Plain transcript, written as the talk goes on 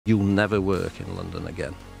You'll never work in London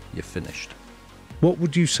again. You're finished. What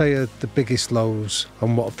would you say are the biggest lows,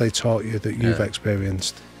 and what have they taught you that you've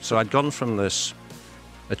experienced? So I'd gone from this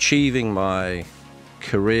achieving my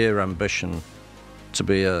career ambition to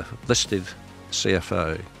be a listed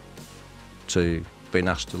CFO to being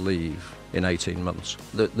asked to leave in 18 months.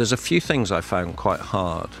 There's a few things I found quite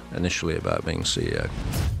hard initially about being CEO.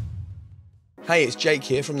 Hey, it's Jake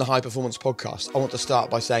here from the High Performance Podcast. I want to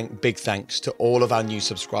start by saying big thanks to all of our new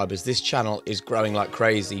subscribers. This channel is growing like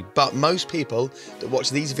crazy, but most people that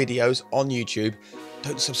watch these videos on YouTube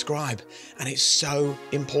don't subscribe. And it's so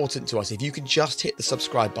important to us. If you can just hit the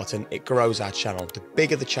subscribe button, it grows our channel. The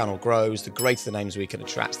bigger the channel grows, the greater the names we can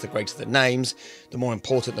attract. The greater the names, the more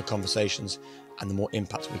important the conversations and the more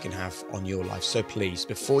impact we can have on your life. So please,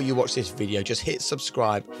 before you watch this video, just hit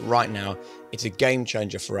subscribe right now. It's a game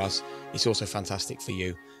changer for us. It's also fantastic for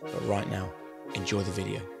you. But right now, enjoy the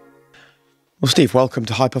video. Well, Steve, welcome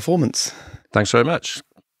to High Performance. Thanks very much.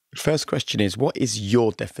 First question is, what is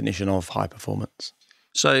your definition of high performance?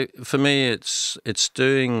 So for me, it's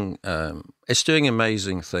doing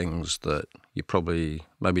amazing things that you probably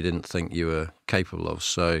maybe didn't think you were capable of.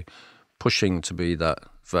 So pushing to be that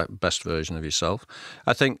best version of yourself.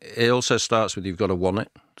 I think it also starts with you've got to want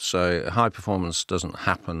it. So high performance doesn't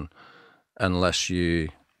happen unless you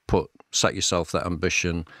set yourself that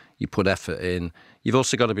ambition, you put effort in. You've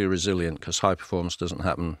also got to be resilient because high performance doesn't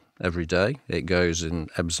happen every day. It goes in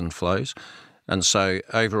ebbs and flows. And so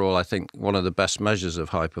overall, I think one of the best measures of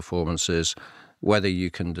high performance is whether you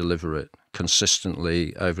can deliver it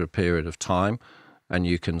consistently over a period of time, and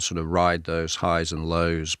you can sort of ride those highs and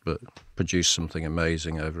lows, but produce something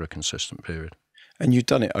amazing over a consistent period. And you've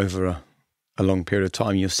done it over a long period of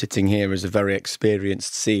time. You're sitting here as a very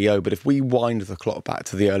experienced CEO, but if we wind the clock back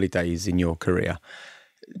to the early days in your career,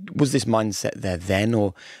 was this mindset there then,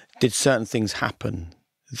 or did certain things happen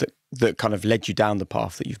that kind of led you down the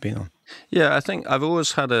path that you've been on? Yeah, I think I've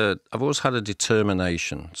always had a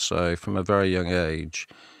determination. So from a very young age,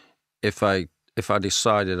 if I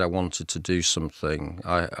decided I wanted to do something,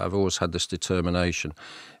 I've always had this determination,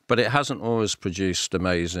 but it hasn't always produced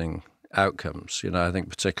amazing outcomes. I think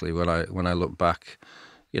particularly when I look back,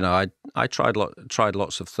 I tried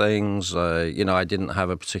lots of things. I didn't have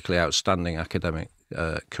a particularly outstanding academic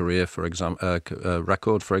career, for example,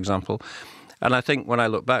 record, for example. And I think when I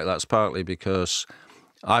look back, that's partly because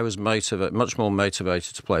I was much more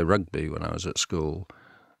motivated to play rugby when I was at school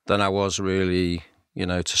than I was really,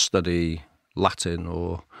 to study Latin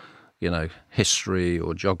or, history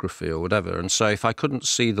or geography or whatever. And so if I couldn't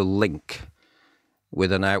see the link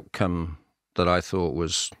with an outcome that I thought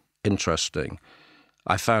was interesting,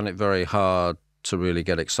 I found it very hard to really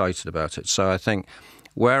get excited about it. So I think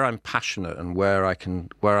where I'm passionate and where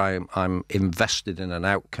I'm invested in an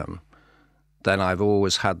outcome, then I've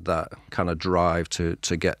always had that kind of drive to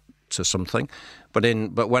get to something. But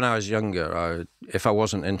when I was younger, if I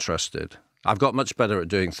wasn't interested, I've got much better at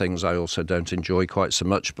doing things I also don't enjoy quite so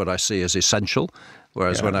much, but I see as essential.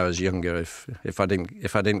 Whereas when I was younger, if I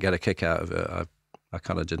didn't get a kick out of it, I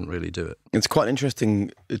kind of didn't really do it. It's quite an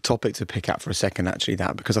interesting topic to pick up for a second, actually,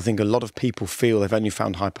 because I think a lot of people feel they've only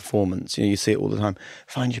found high performance. You see it all the time.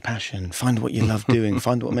 Find your passion, find what you love doing,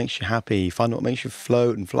 find what makes you happy, find what makes you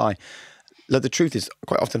float and fly. The truth is,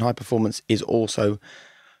 quite often high performance is also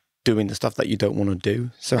doing the stuff that you don't want to do.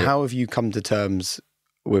 So how have you come to terms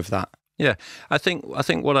with that? Yeah, I think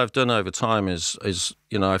what I've done over time is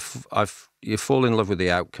you fall in love with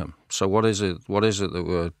the outcome. So what is it that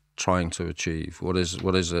we're trying to achieve? What is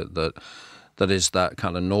it that is that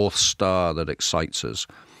kind of North Star that excites us?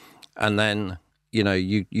 And then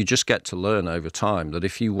you just get to learn over time that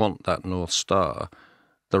if you want that North Star,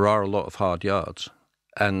 there are a lot of hard yards.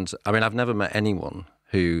 And I mean, I've never met anyone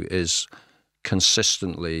who is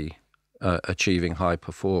consistently achieving high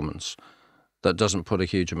performance that doesn't put a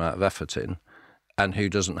huge amount of effort in and who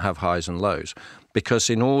doesn't have highs and lows. Because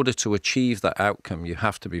in order to achieve that outcome, you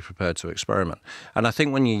have to be prepared to experiment. And I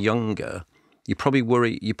think when you're younger, you probably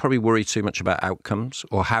worry too much about outcomes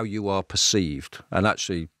or how you are perceived. And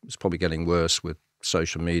actually, it's probably getting worse with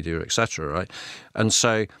social media, etc., right? And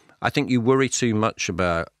so I think you worry too much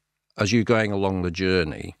about, as you're going along the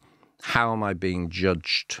journey, how am I being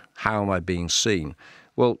judged? How am I being seen?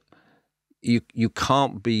 Well, you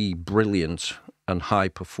can't be brilliant and high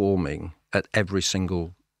performing at every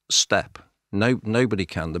single step. Nobody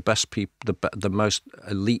can. The best people, the most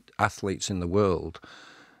elite athletes in the world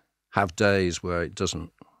have days where it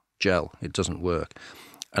doesn't gel, it doesn't work.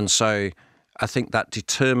 And so I think that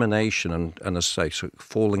determination and as I say, sort of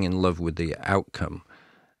falling in love with the outcome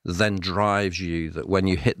then drives you, that when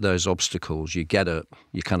you hit those obstacles, you get up,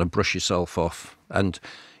 you kind of brush yourself off. And,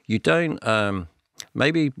 you don't.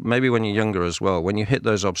 Maybe when you're younger as well, when you hit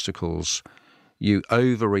those obstacles, you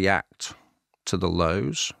overreact to the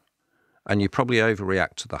lows, and you probably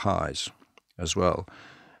overreact to the highs as well.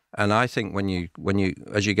 And I think when you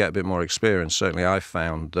as you get a bit more experience, certainly I've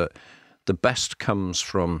found that the best comes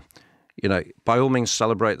from, by all means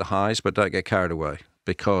celebrate the highs, but don't get carried away,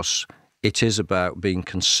 because it is about being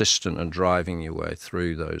consistent and driving your way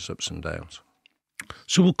through those ups and downs.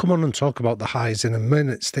 So we'll come on and talk about the highs in a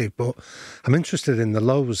minute, Steve, but I'm interested in the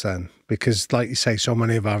lows then, because like you say, so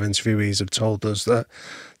many of our interviewees have told us that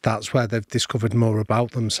that's where they've discovered more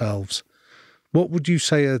about themselves. What would you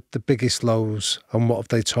say are the biggest lows, and what have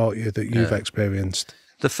they taught you that you've experienced?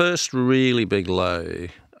 The first really big low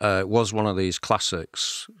was one of these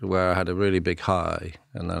classics where I had a really big high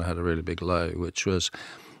and then I had a really big low, which was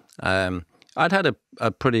I'd had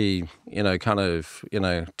a pretty,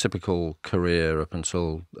 typical career up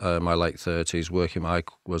until my late 30s. I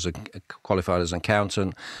was qualified as an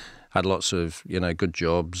accountant, had lots of, good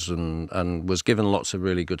jobs and was given lots of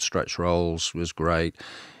really good stretch roles, was great.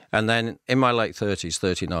 And then in my late 30s,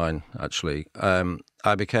 39 actually,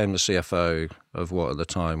 I became the CFO of what at the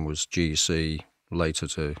time was GEC, later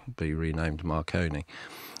to be renamed Marconi.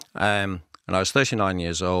 And I was 39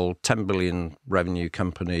 years old, 10 billion revenue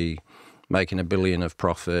company, making $1 billion of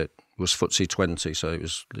profit, was FTSE 20, so it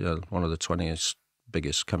was one of the 20th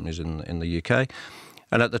biggest companies in the UK.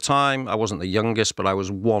 And at the time, I wasn't the youngest, but I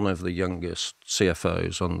was one of the youngest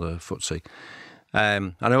CFOs on the FTSE.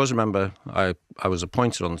 And I always remember I was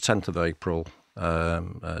appointed on the 10th of April,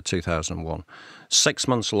 2001. 6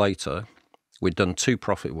 months later, we'd done 2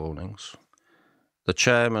 profit warnings. The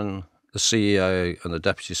chairman, the CEO, and the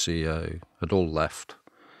deputy CEO had all left.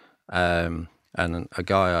 And a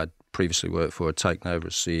guy I'd previously worked for had taken over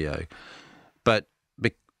as CEO.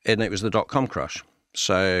 And it was the dot-com crash.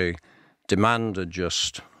 So demand had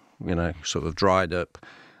just, sort of dried up.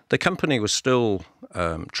 The company was still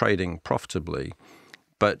trading profitably,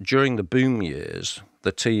 but during the boom years,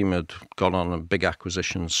 the team had gone on a big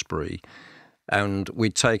acquisition spree, and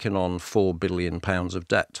we'd taken on £4 billion of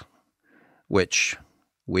debt, which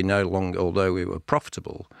we no longer, although we were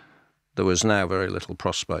profitable, there was now very little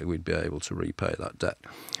prospect we'd be able to repay that debt.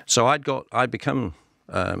 So I'd become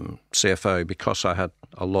CFO because I had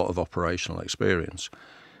a lot of operational experience.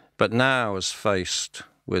 But now I was faced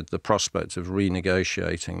with the prospect of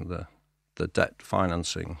renegotiating the debt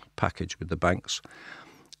financing package with the banks,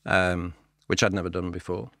 which I'd never done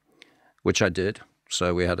before, which I did.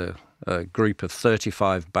 So we had a group of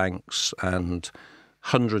 35 banks and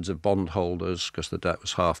hundreds of bondholders, because the debt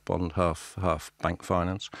was half bond, half bank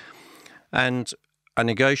finance. And I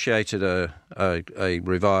negotiated a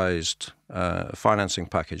revised financing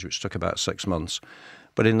package, which took about 6 months.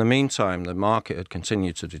 But in the meantime, the market had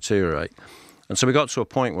continued to deteriorate. And so we got to a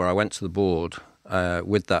point where I went to the board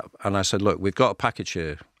with that, and I said, look, we've got a package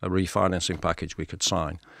here, a refinancing package we could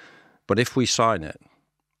sign. But if we sign it,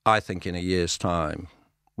 I think in a year's time,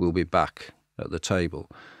 we'll be back at the table,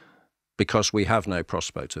 because we have no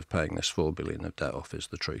prospect of paying this $4 billion of debt off, is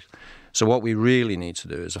the truth. So what we really need to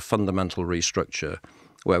do is a fundamental restructure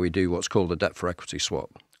where we do what's called a debt for equity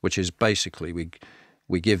swap, which is basically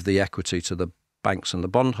we give the equity to the banks and the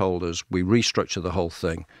bondholders, we restructure the whole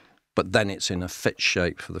thing, but then it's in a fit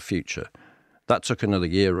shape for the future. That took another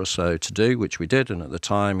year or so to do, which we did, and at the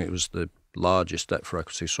time it was the largest debt for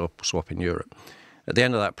equity swap in Europe. At the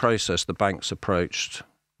end of that process, the banks approached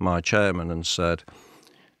my chairman and said,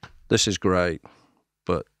 this is great,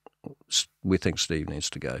 but we think Steve needs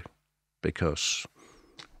to go, because,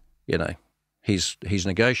 he's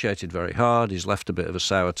negotiated very hard, he's left a bit of a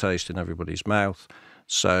sour taste in everybody's mouth,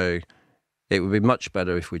 so it would be much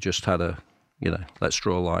better if we just had let's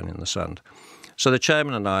draw a line in the sand. So the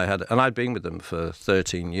chairman and I'd been with them for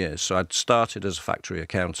 13 years, so I'd started as a factory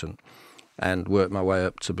accountant and worked my way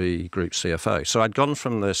up to be group CFO. So I'd gone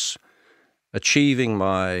from this achieving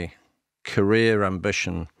my career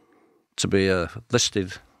ambition to be a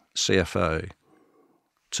listed CFO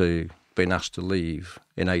to being asked to leave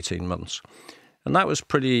in 18 months. And that was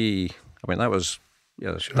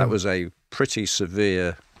that was a pretty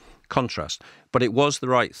severe contrast. But it was the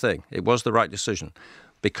right thing. It was the right decision,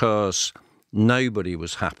 because nobody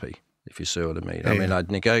was happy, if you see what I mean. Yeah. I'd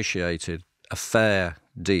negotiated a fair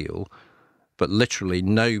deal, but literally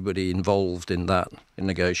nobody involved in that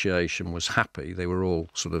negotiation was happy. They were all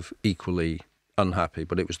sort of equally unhappy,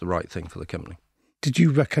 but it was the right thing for the company. Did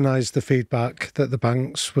you recognise the feedback that the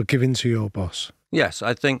banks were giving to your boss? Yes,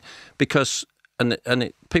 I think because,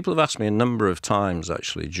 people have asked me a number of times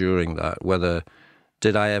actually during that, whether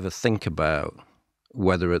did I ever think about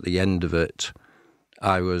whether at the end of it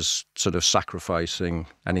I was sort of sacrificing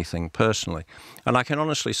anything personally. And I can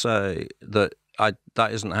honestly say that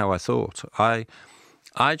that isn't how I thought.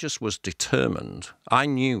 I just was determined. I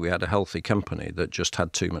knew we had a healthy company that just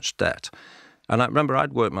had too much debt. And I remember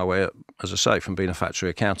I'd worked my way up, as I say, from being a factory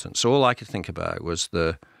accountant. So all I could think about was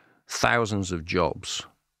the thousands of jobs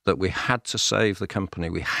that we had to save the company.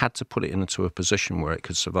 We had to put it into a position where it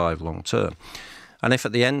could survive long term. And if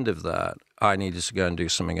at the end of that I needed to go and do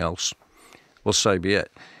something else, well, so be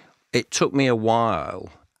it. It took me a while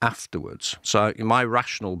afterwards. So my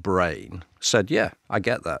rational brain said, yeah, I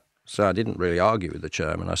get that. So I didn't really argue with the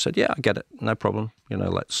chairman. I said, yeah, I get it. No problem.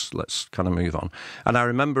 Let's kind of move on. And I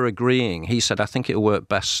remember agreeing. He said, I think it'll work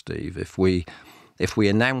best, Steve, if we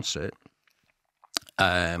announce it,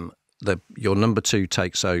 your number 2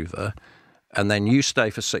 takes over, and then you stay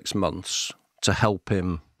for 6 months to help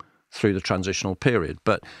him through the transitional period.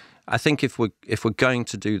 But I think if we're going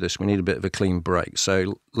to do this, we need a bit of a clean break.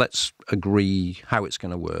 So let's agree how it's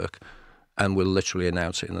going to work, and we'll literally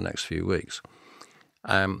announce it in the next few weeks.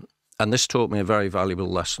 And this taught me a very valuable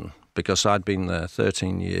lesson, because I'd been there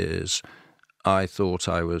 13 years. I thought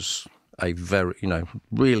I was a very,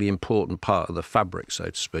 really important part of the fabric, so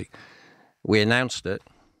to speak. We announced it,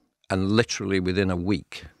 and literally within a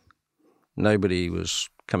week, nobody was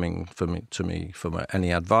coming to me for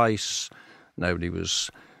any advice. Nobody was,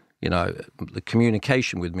 the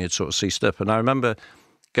communication with me had sort of ceased up. And I remember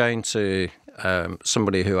going to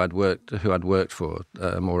somebody who I'd worked for,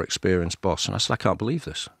 a more experienced boss, and I said, I can't believe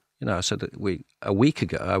this. I said that a week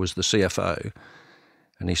ago I was the CFO,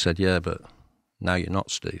 and he said, yeah, but now you're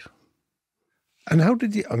not, Steve. And how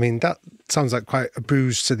did you? I mean, that sounds like quite a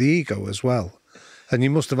bruise to the ego as well. And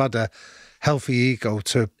you must have had a healthy ego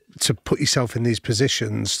to put yourself in these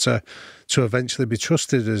positions to eventually be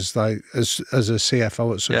trusted as a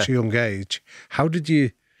CFO at such a young age. How did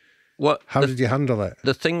you? How did you handle it?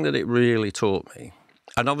 The thing that it really taught me,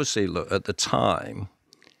 and obviously, look, at the time,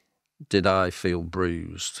 did I feel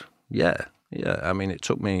bruised? Yeah. I mean, it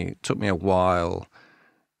took me a while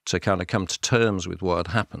to kind of come to terms with what had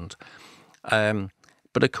happened.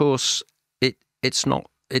 But of course, it's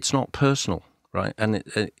not personal, right? And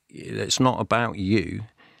it's not about you.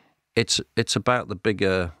 It's about the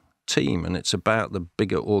bigger team, and it's about the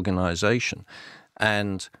bigger organisation.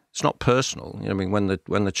 And it's not personal. I mean, when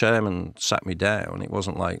the chairman sat me down, it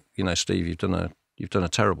wasn't like, Steve, you've done a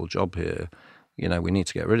terrible job here. We need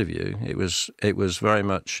to get rid of you. It was very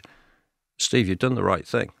much, Steve, you've done the right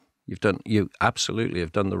thing. You absolutely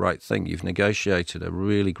have done the right thing. You've negotiated a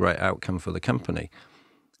really great outcome for the company.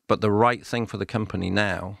 But the right thing for the company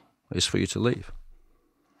now is for you to leave.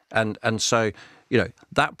 And so,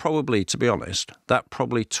 that probably, to be honest, that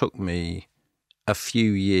probably took me a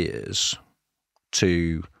few years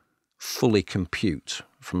to fully compute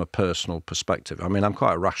from a personal perspective. I mean, I'm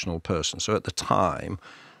quite a rational person. So at the time,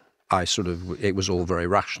 it was all very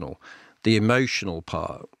rational. The emotional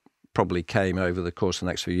part probably came over the course of the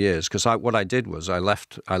next few years, because what I did was I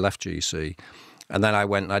left GC, and then I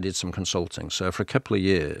went and I did some consulting. So for a couple of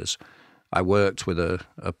years, I worked with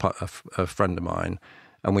a friend of mine,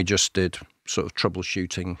 and we just did sort of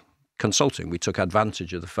troubleshooting consulting. We took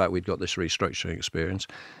advantage of the fact we'd got this restructuring experience,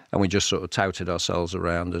 and we just sort of touted ourselves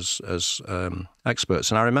around as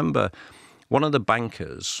experts. And I remember one of the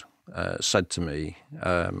bankers said to me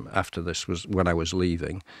after this, was when I was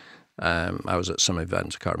leaving, I was at some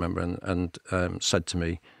event, I can't remember, and said to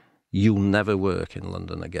me, "You'll never work in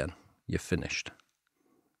London again. You're finished."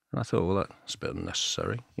 And I thought, well, that's a bit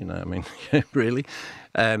unnecessary, I mean, really.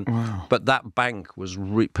 Wow. But that bank was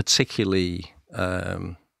particularly,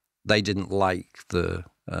 they didn't like the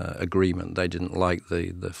agreement. They didn't like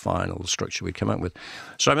the final structure we'd come up with.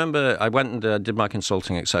 So I remember I went and did my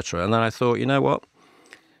consulting, etc. And then I thought, you know what?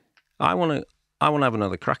 I want to have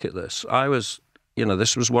another crack at this.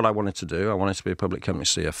 This was what I wanted to do. I wanted to be a public company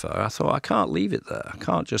CFO. I thought, I can't leave it there.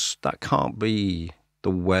 That can't be the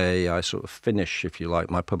way I sort of finish, if you like,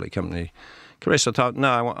 my public company career. So I thought, no,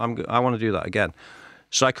 I want to do that again.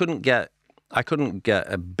 So I couldn't get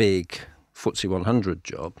a big FTSE 100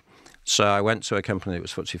 job. So I went to a company that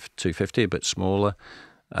was FTSE 250, a bit smaller.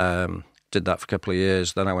 Did that for a couple of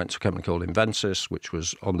years. Then I went to a company called Inventus, which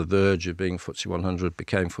was on the verge of being FTSE 100,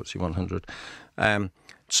 became FTSE 100.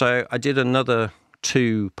 So I did another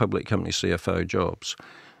 2 public company CFO jobs.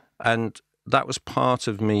 And that was part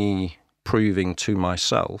of me proving to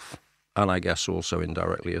myself, and I guess also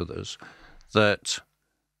indirectly others, that,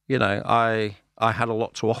 I had a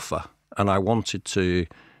lot to offer, and I wanted to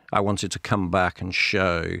come back and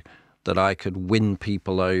show that I could win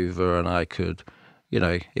people over, and I could,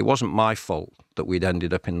 it wasn't my fault that we'd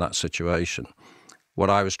ended up in that situation. what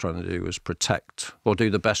I was trying to do was protect or do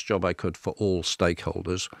the best job I could for all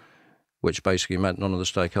stakeholders, which basically meant none of the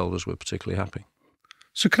stakeholders were particularly happy.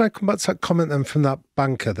 So can I come back to that comment then from that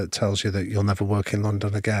banker that tells you that you'll never work in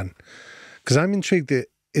London again? Because I'm intrigued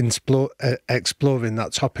in exploring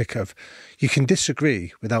that topic of you can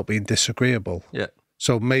disagree without being disagreeable. Yeah.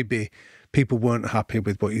 So maybe people weren't happy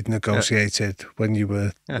with what you'd negotiated when you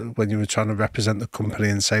were trying to represent the company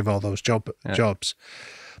and save all those jobs.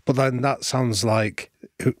 But then that sounds like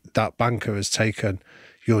that banker has taken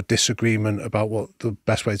your disagreement about what the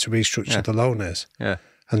best way to restructure the loan is,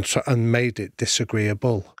 and made it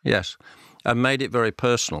disagreeable. Yes, and made it very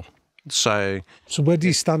personal. So where do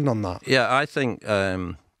you stand on that? Yeah, I think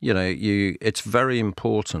it's very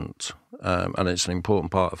important, and it's an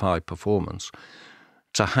important part of high performance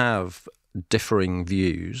to have differing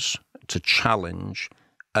views, to challenge,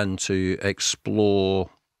 and to explore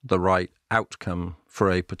the right outcome for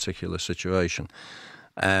a particular situation.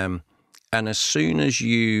 And as soon as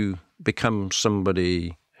you become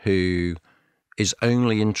somebody who is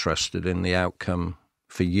only interested in the outcome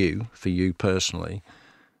for you personally,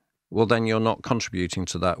 well, then you're not contributing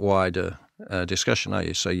to that wider discussion, are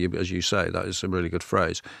you? So, as you say, that is a really good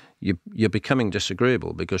phrase. You're becoming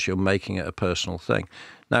disagreeable because you're making it a personal thing.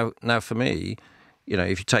 Now, for me,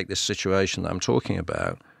 if you take this situation that I'm talking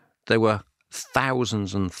about, there were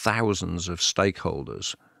thousands and thousands of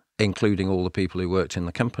stakeholders, including all the people who worked in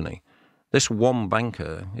the company. This one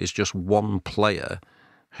banker is just one player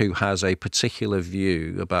who has a particular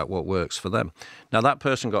view about what works for them. Now, that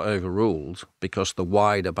person got overruled because the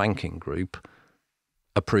wider banking group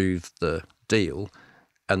approved the deal,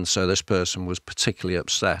 and so this person was particularly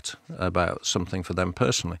upset about something for them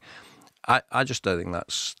personally. I just don't think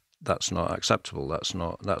that's not acceptable. That's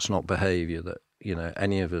not behaviour that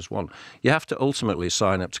any of us want. You have to ultimately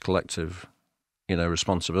sign up to collective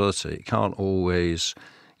responsibility. It can't always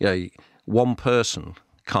one person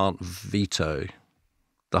can't veto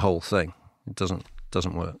the whole thing. It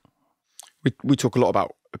doesn't work. We talk a lot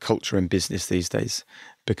about culture in business these days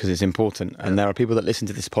because it's important. And there are people that listen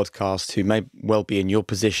to this podcast who may well be in your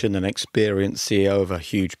position, an experienced CEO of a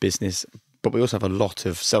huge business, but we also have a lot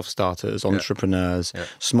of self-starters, entrepreneurs,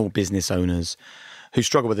 small business owners who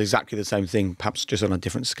struggle with exactly the same thing, perhaps just on a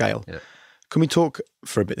different scale. Yeah. Can we talk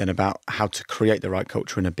for a bit then about how to create the right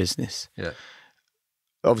culture in a business? Yeah.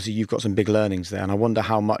 Obviously, you've got some big learnings there, and I wonder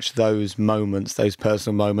how much those moments, those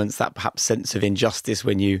personal moments, that perhaps sense of injustice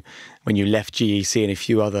when you left GEC and a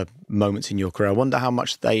few other moments in your career, I wonder how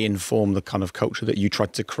much they inform the kind of culture that you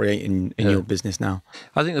tried to create in your business now.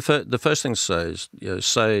 I think the first thing to say is,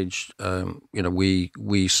 Sage,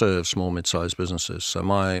 we serve small, mid-sized businesses. So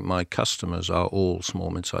my customers are all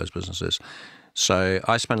small, mid-sized businesses. So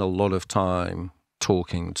I spend a lot of time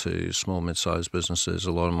talking to small, mid-sized businesses.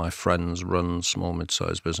 A lot of my friends run small,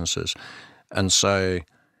 mid-sized businesses. And so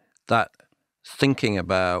that thinking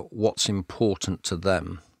about what's important to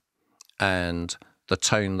them and the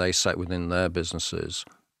tone they set within their businesses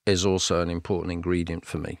is also an important ingredient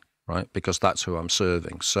for me, right? Because that's who I'm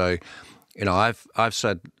serving. So, I've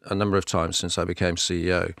said a number of times since I became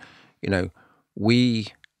CEO,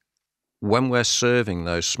 when we're serving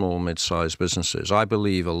those small, mid-sized businesses, I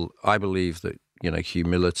believe that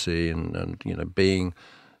humility and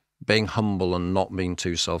being humble and not being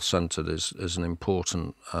too self-centered is an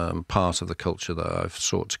important part of the culture that I've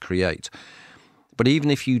sought to create. But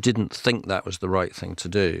even if you didn't think that was the right thing to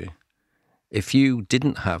do, if you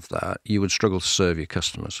didn't have that, you would struggle to serve your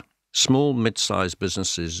customers. Small, mid-sized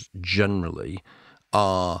businesses generally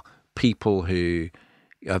are people who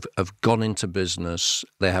have gone into business.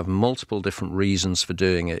 They have multiple different reasons for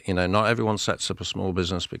doing it. Not everyone sets up a small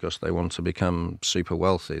business because they want to become super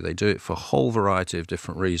wealthy. They do it for a whole variety of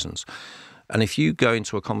different reasons. And if you go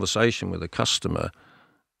into a conversation with a customer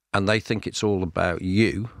and they think it's all about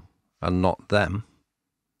you and not them,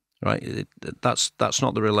 right? That's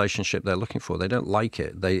not the relationship they're looking for. They don't like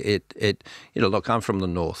it. Look, I'm from the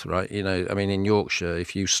north, right? In Yorkshire,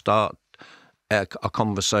 if you start a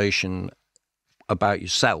conversation about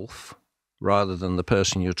yourself rather than the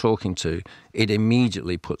person you're talking to, it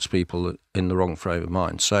immediately puts people in the wrong frame of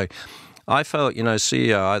mind. So I felt,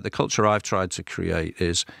 CEO, the culture I've tried to create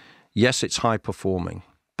is, yes, it's high performing,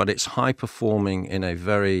 but it's high performing in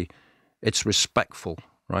it's respectful,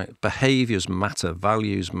 right? Behaviors matter,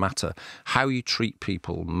 values matter, how you treat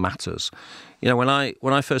people matters. When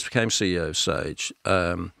I first became CEO of Sage,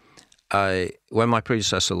 when my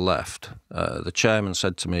predecessor left, the chairman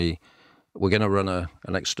said to me, we're going to run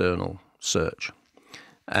an external search,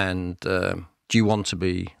 and do you want to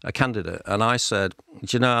be a candidate? And I said,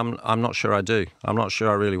 I'm not sure I do. I'm not sure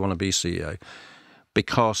I really want to be CEO,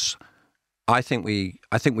 because I think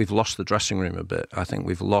we've lost the dressing room a bit. I think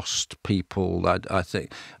we've lost people. I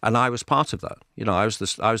think, and I was part of that. You know, I was the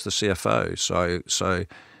CFO, so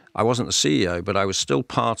I wasn't the CEO, but I was still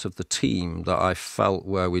part of the team that I felt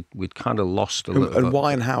where we'd kind of lost a little. And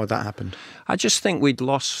why and how had that happened? I just think we'd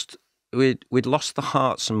lost the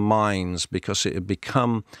hearts and minds because it had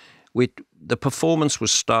become the performance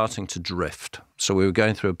was starting to drift. So we were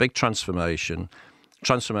going through a big transformation.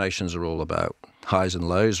 Transformations are all about highs and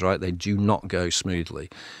lows, right? They do not go smoothly.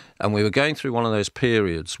 And we were going through one of those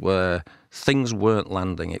periods where things weren't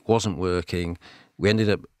landing. It wasn't working. We ended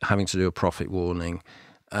up having to do a profit warning.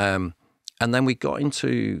 And then we got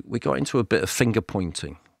into a bit of finger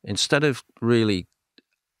pointing. Instead of really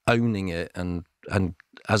owning it and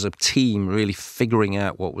as a team really figuring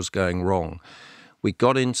out what was going wrong, we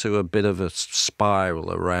got into a bit of a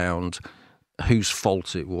spiral around whose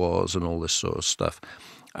fault it was and all this sort of stuff.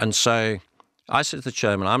 And so I said to the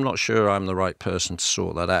chairman, I'm not sure I'm the right person to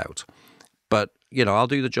sort that out. But, you know, I'll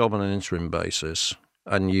do the job on an interim basis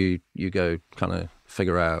and you go kind of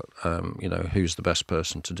figure out, you know, who's the best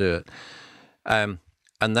person to do it. And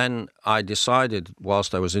then I decided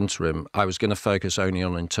whilst I was interim, I was going to focus only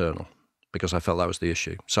on internal because I felt that was the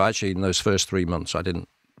issue. So actually in those first 3 months, I didn't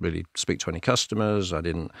really speak to any customers. I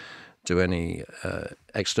didn't do any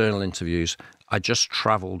external interviews. I just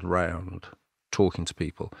travelled around talking to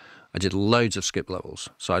people. I did loads of skip levels.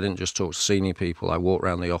 So I didn't just talk to senior people. I walked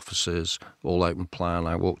around the offices, all open plan.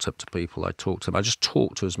 I walked up to people. I talked to them. I just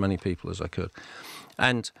talked to as many people as I could.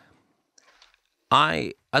 And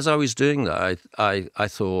as I was doing that, I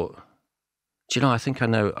thought, do you know, I think I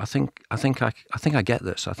know. I think I get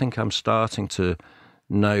this. I think I'm starting to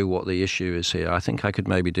know what the issue is here. I think I could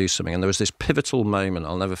maybe do something. And there was this pivotal moment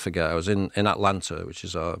I'll never forget. I was in Atlanta, which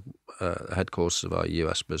is our headquarters of our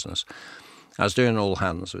US business. I was doing all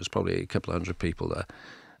hands. There was probably a couple of hundred people there.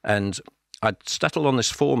 And I'd settled on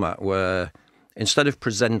this format where instead of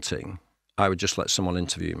presenting, I would just let someone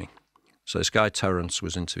interview me. So this guy, Terrence,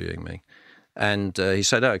 was interviewing me. And he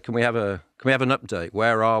said, "Oh, can we have an update?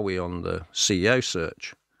 Where are we on the CEO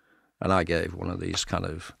search?" And I gave one of these kind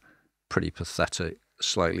of pretty pathetic,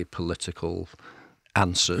 slightly political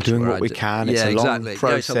answers. We're doing what we can. It's a long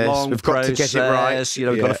process. It's a long We've got to get it right. You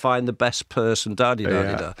know, we've got to find the best person.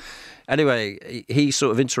 Da-di-da-di-da. Anyway, he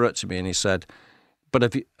sort of interrupted me and he said,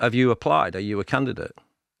 "But have you applied? Are you a candidate?"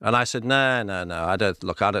 And I said, no, I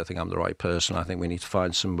don't think I'm the right person. I think we need to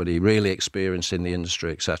find somebody really experienced in the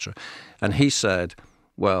industry, etc. And he said,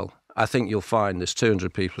 "Well, I think you'll find there's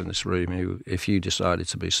 200 people in this room who, if you decided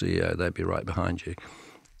to be CEO, they'd be right behind you."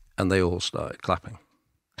 And they all started clapping.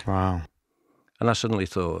 Wow. And I suddenly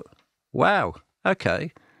thought, wow,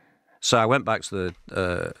 okay. So I went back to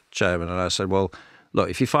the chairman and I said, "Well, look,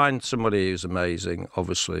 if you find somebody who's amazing,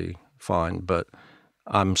 obviously fine, but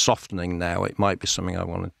I'm softening now. It might be something I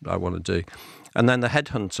want to do." And then the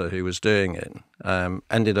headhunter who was doing it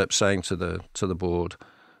ended up saying to the board,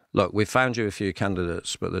 "Look, we've found you a few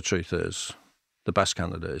candidates, but the truth is, the best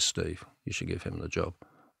candidate is Steve. You should give him the job."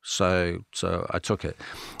 So I took it.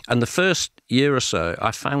 And the first year or so, I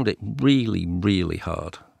found it really, really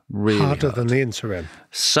hard. Really harder than the interim.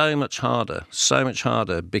 So much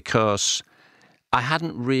harder because I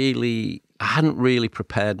hadn't really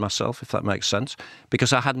prepared myself, if that makes sense,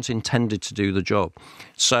 because I hadn't intended to do the job.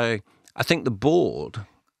 So I think the board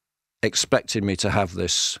expected me to have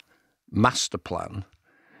this master plan,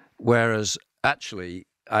 whereas actually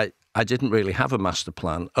I didn't really have a master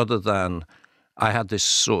plan other than I had this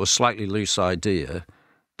sort of slightly loose idea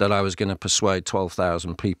that I was going to persuade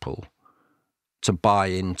 12,000 people to buy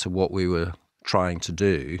into what we were trying to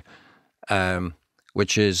do,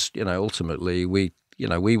 which is, you know, ultimately we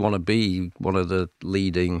want to be one of the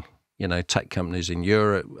leading, you know, tech companies in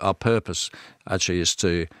Europe. Our purpose actually is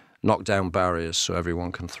to knock down barriers so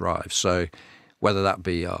everyone can thrive. So whether that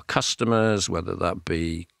be our customers, whether that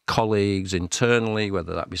be colleagues internally,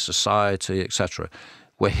 whether that be society, etc.,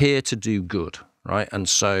 we're here to do good, right? And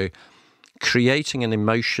so creating an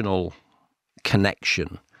emotional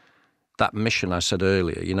connection, that mission I said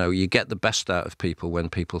earlier, you know, you get the best out of people when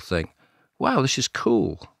people think, wow, this is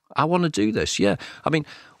cool. I want to do this. Yeah. I mean,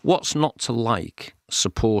 what's not to like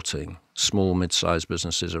supporting small, mid-sized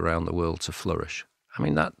businesses around the world to flourish? I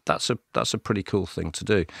mean, that's a pretty cool thing to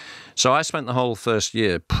do. So I spent the whole first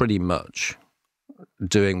year pretty much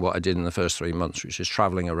doing what I did in the first 3 months, which is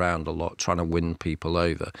traveling around a lot, trying to win people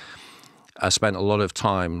over. I spent a lot of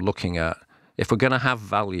time looking at, if we're going to have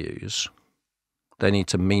values, they need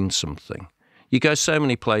to mean something. You go so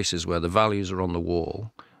many places where the values are on the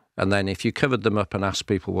wall, and then if you covered them up and asked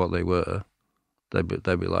people what they were, they'd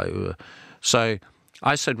be like, ugh. So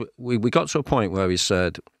I said, we got to a point where we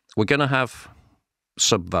said, we're going to have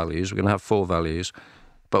sub-values, we're going to have 4 values,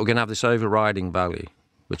 but we're going to have this overriding value,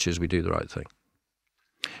 which is we do the right thing.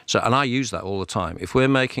 So, and I use that all the time. If we're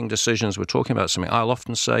making decisions, we're talking about something, I'll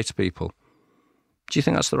often say to people, do you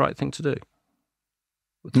think that's the right thing to do?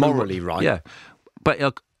 Morally right? Yeah.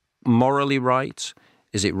 But morally right,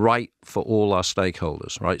 is it right for all our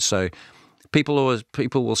stakeholders, right? So people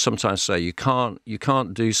will sometimes say you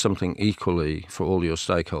can't do something equally for all your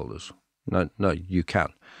stakeholders. No, you can.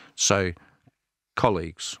 So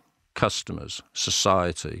colleagues, customers,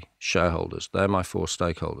 society, shareholders, they're my 4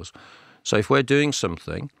 stakeholders. So if we're doing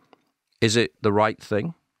something, is it the right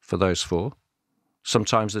thing for those 4?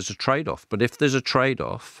 Sometimes there's a trade-off. But if there's a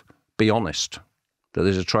trade-off, be honest that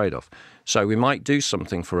there's a trade-off. So we might do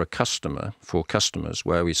something for customers,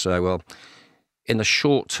 where we say, well, in the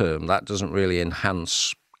short term, that doesn't really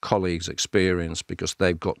enhance colleagues' experience because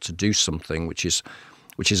they've got to do something which is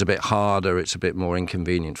a bit harder, it's a bit more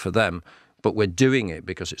inconvenient for them. But we're doing it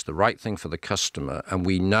because it's the right thing for the customer, and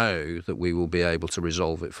we know that we will be able to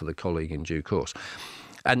resolve it for the colleague in due course.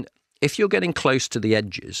 And if you're getting close to the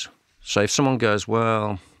edges, so if someone goes,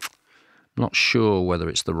 well, I'm not sure whether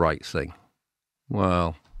it's the right thing,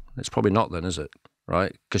 well, it's probably not then, is it?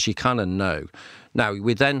 Right? Because you kind of know. Now,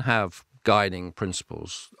 we then have guiding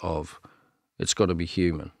principles of it's got to be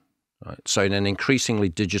human. Right? So in an increasingly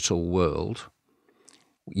digital world,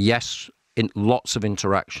 yes, lots of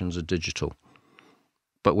interactions are digital,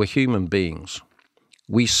 but we're human beings.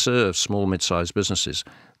 We serve small, mid-sized businesses.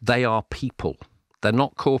 They are people. They're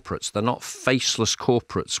not corporates. They're not faceless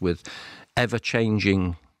corporates with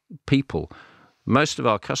ever-changing people. Most of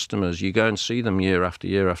our customers, you go and see them year after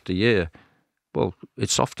year after year. Well,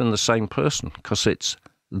 it's often the same person because it's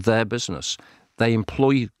their business. They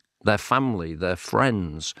employ their family, their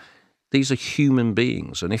friends. These are human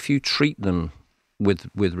beings. And if you treat them with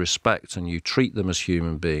respect and you treat them as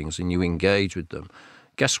human beings and you engage with them,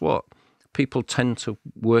 guess what? People tend to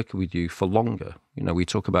work with you for longer. You know, we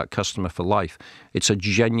talk about customer for life. It's a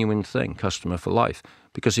genuine thing, customer for life.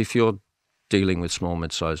 Because if you're dealing with small,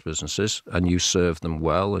 mid-sized businesses and you serve them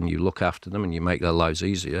well and you look after them and you make their lives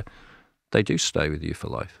easier, they do stay with you for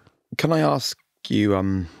life. Can I ask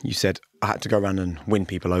you, you said I had to go around and win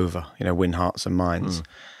people over, win hearts and minds.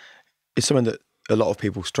 It's something that a lot of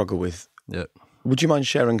people struggle with. Yeah. Would you mind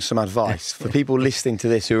sharing some advice for people listening to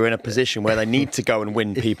this who are in a position where they need to go and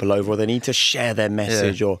win people over, or they need to share their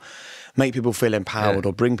message or make people feel empowered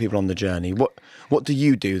or bring people on the journey? What do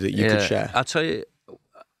you do that you could share? I'll tell you,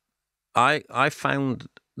 I found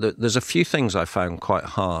that there's a few things I found quite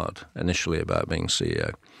hard initially about being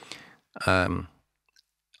CEO. I'm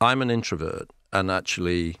an introvert, and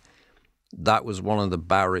actually that was one of the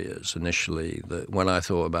barriers initially, that when I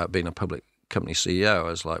thought about being a public company CEO, I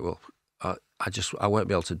was like, well, I won't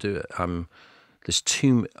be able to do it. I'm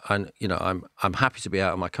happy to be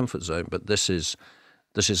out of my comfort zone, but this is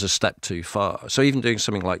a step too far. So even doing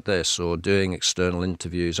something like this or doing external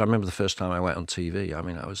interviews, I remember the first time I went on TV, I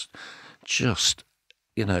mean, I was just,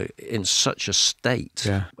 in such a state.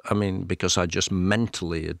 Yeah. I mean, because I just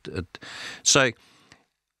mentally so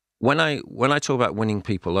when I talk about winning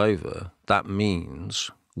people over, that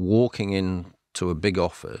means walking into a big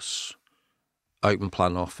office, open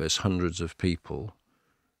plan office, hundreds of people,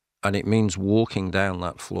 and it means walking down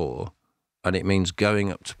that floor, and it means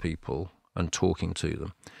going up to people and talking to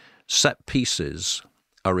them. Set pieces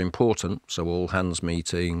are important, so all hands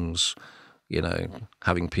meetings,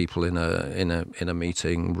 having people in a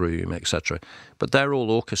meeting room, etc. But they're all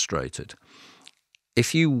orchestrated.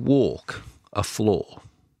 If you walk a floor,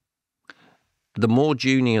 the more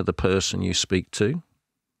junior the person you speak to,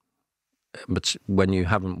 but when you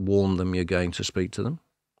haven't warned them you're going to speak to them,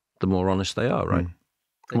 the more honest they are, right?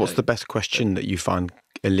 What's the best question that you find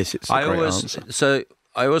elicits a great answer? So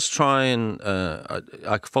I always try and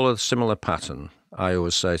I follow a similar pattern. I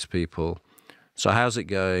always say to people, so how's it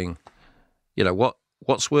going?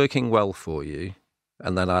 What's working well for you?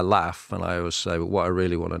 And then I laugh and I always say, well, what I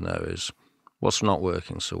really want to know is what's not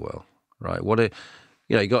working so well, right?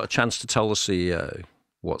 You got a chance to tell the CEO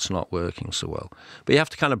what's not working so well. But you have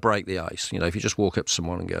to kind of break the ice. If you just walk up to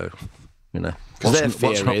someone and go,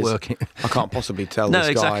 what's not working? I can't possibly tell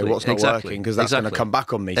this guy what's not working because that's going to come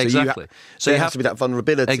back on me. So you have to be that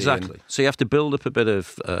vulnerability. Exactly. So you have to build up a bit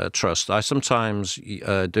of trust. I sometimes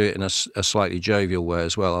do it in a slightly jovial way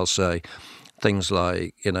as well. I'll say things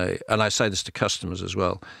like, and I say this to customers as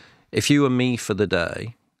well. If you were me for the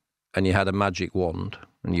day and you had a magic wand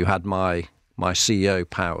and you had my CEO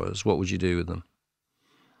powers, what would you do with them?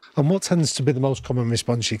 And what tends to be the most common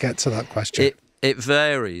response you get to that question? It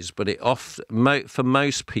varies, but for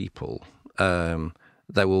most people,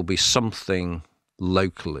 there will be something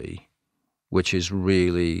locally, which is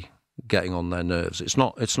really getting on their nerves. It's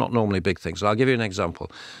not normally big things. I'll give you an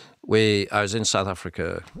example. I was in South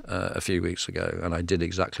Africa a few weeks ago, and I did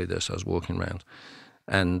exactly this. I was walking around,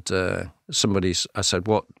 and I said,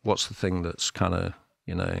 what's the thing that's kind of,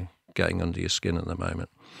 getting under your skin at the moment?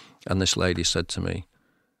 And this lady said to me,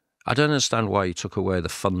 I don't understand why you took away the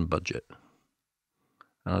fund budget.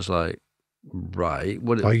 And I was like, right.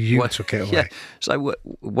 What took it away? Yeah. So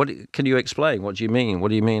what can you explain? What do you mean? What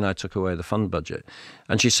do you mean I took away the fund budget?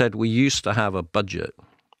 And she said, we used to have a budget,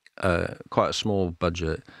 quite a small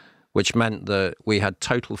budget, which meant that we had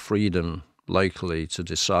total freedom locally to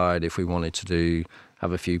decide if we wanted to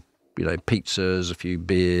have a few pizzas, a few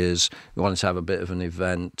beers, we wanted to have a bit of an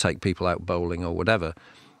event, take people out bowling or whatever.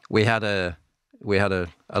 We had a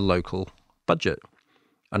local budget,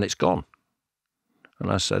 and it's gone.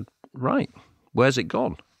 And I said, right, where's it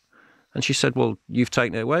gone? And she said, well, you've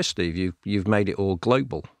taken it away, Steve. You've made it all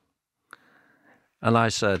global. And I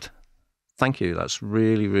said, thank you. That's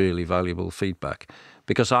really, really valuable feedback,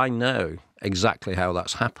 because I know exactly how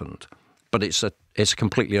that's happened. But it's a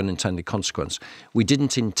completely unintended consequence. We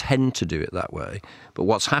didn't intend to do it that way. But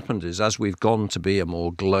what's happened is, as we've gone to be a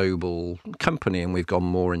more global company and we've gone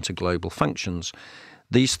more into global functions,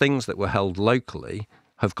 these things that were held locally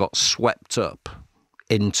have got swept up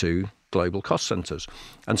into global cost centres.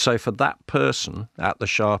 And so for that person at the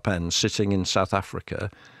sharp end sitting in South Africa,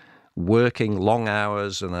 working long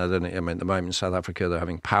hours, and at the moment in South Africa they're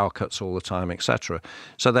having power cuts all the time, etc.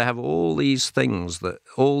 So they have all these things,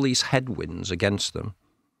 all these headwinds against them.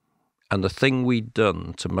 And the thing we'd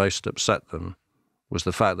done to most upset them was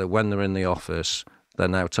the fact that when they're in the office, they're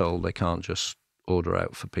now told they can't just order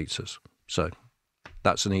out for pizzas. So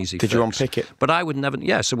that's an easy fix. Did you unpick it? But I would never.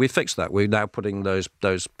 Yeah, so we fixed that. We're now putting those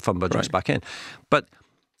fund budgets back in. But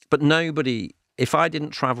nobody. If I didn't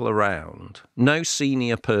travel around, no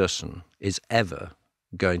senior person is ever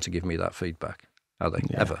going to give me that feedback, are they?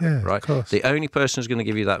 Yeah. Ever, yeah, right? Of course. The only person who's going to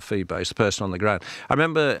give you that feedback is the person on the ground. I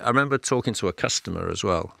remember talking to a customer as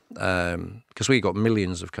well, because we got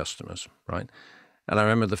millions of customers, right? And I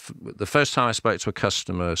remember the first time I spoke to a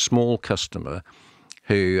customer, a small customer,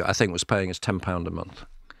 who I think was paying us £10 a month,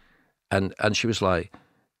 and she was like,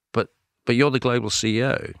 "But you're the global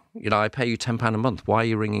CEO. I pay you £10 a month. Why are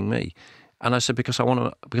you ringing me?" And I said, because I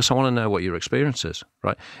want to know what your experience is,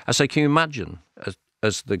 right? I said, can you imagine,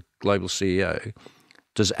 as the global CEO,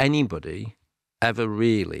 does anybody ever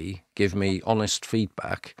really give me honest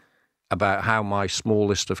feedback about how my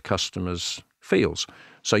smallest of customers feels?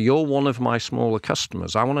 So you're one of my smaller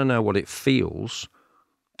customers. I want to know what it feels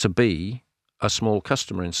to be a small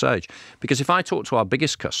customer in Sage. Because if I talk to our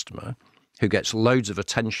biggest customer, who gets loads of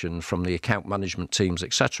attention from the account management teams,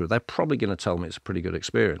 etc., they're probably going to tell me it's a pretty good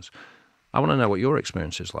experience. I want to know what your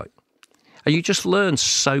experience is like. And you just learn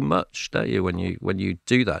so much, don't you, when you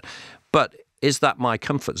do that? But is that my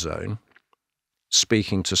comfort zone,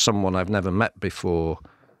 speaking to someone I've never met before,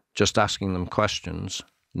 just asking them questions?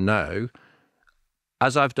 No.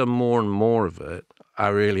 As I've done more and more of it, I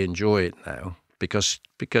really enjoy it now because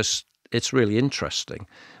it's really interesting.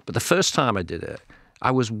 But the first time I did it,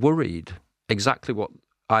 I was worried exactly what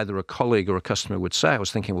either a colleague or a customer would say. I was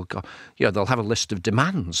thinking, well, God, they'll have a list of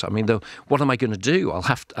demands. I mean, what am I going to do? I'll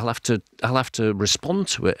have to respond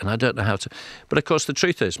to it, and I don't know how to. But of course, the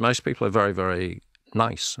truth is, most people are very, very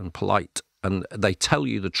nice and polite, and they tell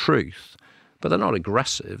you the truth, but they're not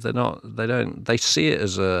aggressive. They see it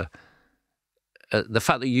as the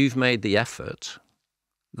fact that you've made the effort,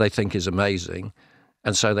 they think is amazing,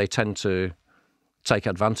 and so they tend to take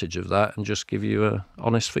advantage of that and just give you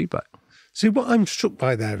honest feedback. See, what I'm struck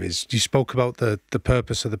by there is you spoke about the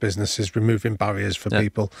purpose of the business is removing barriers for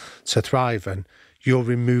people to thrive, and you're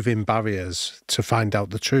removing barriers to find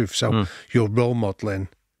out the truth. So you're role modelling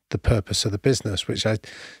the purpose of the business, which I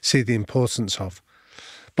see the importance of.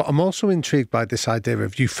 But I'm also intrigued by this idea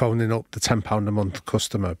of you phoning up the £10 a month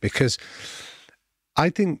customer, because I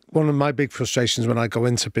think one of my big frustrations when I go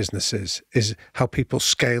into businesses is how people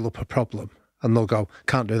scale up a problem and they'll go,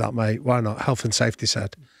 can't do that, mate. Why not? Health and safety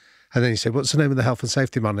said. And then you say, what's the name of the health and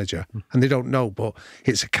safety manager? And they don't know, but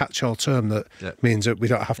it's a catch-all term that means that we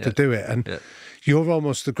don't have to do it. And you're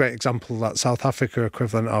almost a great example of that South Africa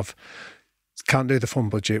equivalent of, can't do the fund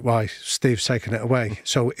budget. Why? Steve's taken it away.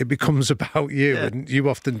 So it becomes about you, and you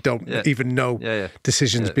often don't even know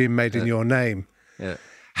decisions being made in your name.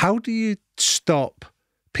 How do you stop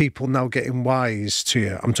people now getting wise to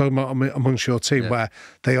you? I'm talking about amongst your team where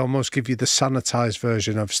they almost give you the sanitized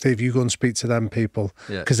version of, Steve, you go and speak to them people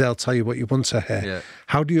because they'll tell you what you want to hear.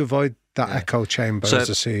 How do you avoid that echo chamber as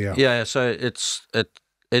a CEO? So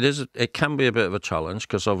It can be a bit of a challenge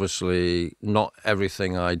because obviously not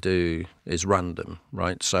everything I do is random,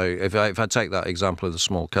 right? So if I take that example of the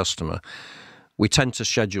small customer, we tend to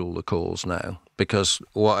schedule the calls now because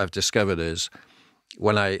what I've discovered is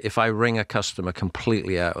if I ring a customer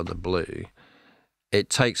completely out of the blue, it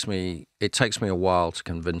takes me a while to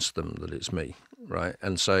convince them that it's me, right?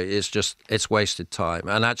 And so it's wasted time,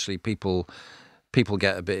 and actually people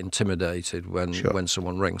get a bit intimidated when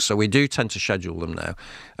someone rings. So we do tend to schedule them now.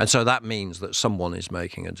 And so that means that someone is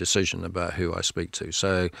making a decision about who I speak to.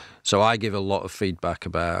 So I give a lot of feedback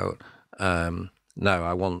about, no,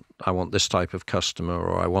 I want this type of customer,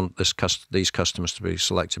 or I want these customers to be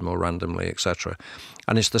selected more randomly, etc.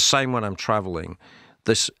 And it's the same when I'm traveling.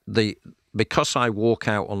 Because I walk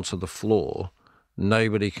out onto the floor,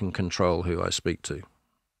 nobody can control who I speak to.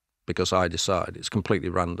 Because I decide. It's completely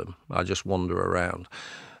random. I just wander around.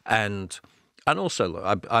 And also,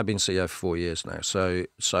 look, I've been CEO for 4 years now, so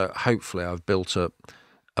hopefully I've built up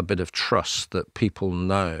a bit of trust that people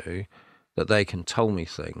know that they can tell me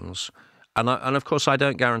things. And of course, I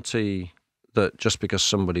don't guarantee that just because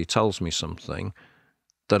somebody tells me something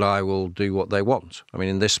that I will do what they want. I mean,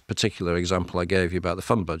 in this particular example I gave you about the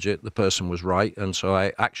fund budget, the person was right, and so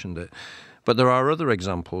I actioned it. But there are other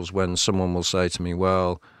examples when someone will say to me,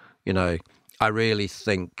 well, I really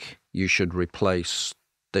think you should replace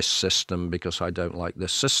this system because I don't like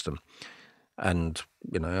this system. And,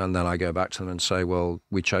 and then I go back to them and say, well,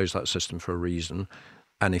 we chose that system for a reason.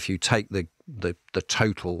 And if you take the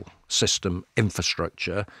total system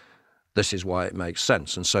infrastructure, this is why it makes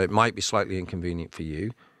sense. And so it might be slightly inconvenient for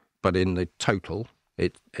you, but in the total,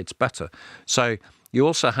 it's better. So you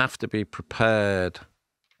also have to be prepared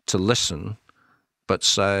to listen, but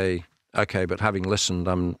say, okay, but having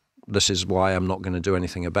listened, this is why I'm not going to do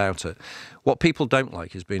anything about it. What people don't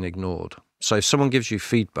like is being ignored. So if someone gives you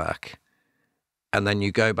feedback and then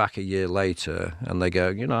you go back a year later and they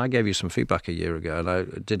go, I gave you some feedback a year ago,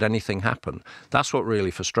 and did anything happen? That's what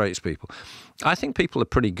really frustrates people. I think people are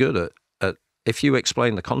pretty good at if you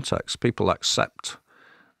explain the context, people accept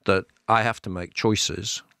that I have to make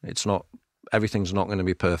choices. Everything's not going to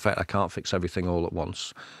be perfect. I can't fix everything all at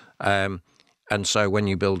once. And so when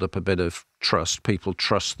you build up a bit of trust, people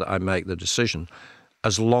trust that I make the decision,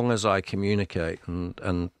 as long as I communicate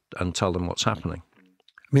and tell them what's happening.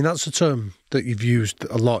 I mean, that's a term that you've used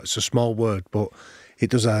a lot. It's a small word, but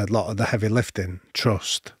it does a lot of the heavy lifting,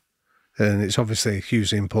 trust. And it's obviously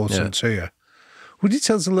hugely important to you. Would you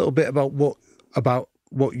tell us a little bit about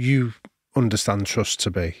what you understand trust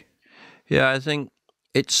to be? Yeah, I think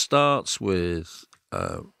it starts with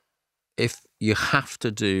if you have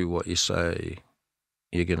to do what you say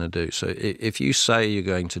you're going to do. So if you say you're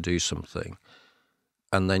going to do something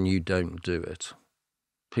and then you don't do it,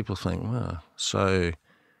 people think, well, so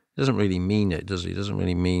he doesn't really mean it, does he? He doesn't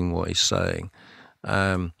really mean what he's saying.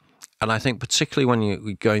 And I think particularly when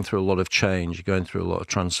you're going through a lot of change, you're going through a lot of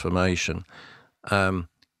transformation,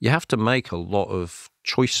 you have to make a lot of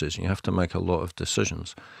choices. You have to make a lot of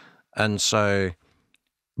decisions. And so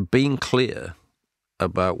being clear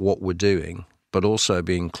about what we're doing, but also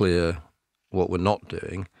being clear what we're not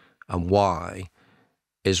doing and why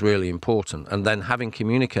is really important. And then having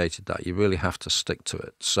communicated that, you really have to stick to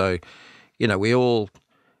it. So, we all,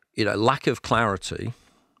 lack of clarity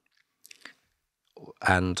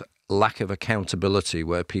and lack of accountability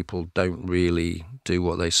where people don't really do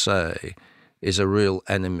what they say is a real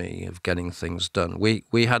enemy of getting things done.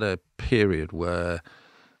 We had a period where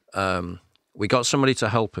we got somebody to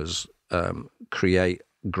help us create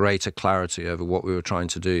greater clarity over what we were trying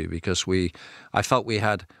to do, because I felt we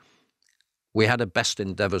had a best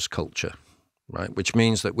endeavors culture, right? Which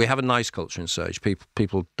means that we have a nice culture in Sage.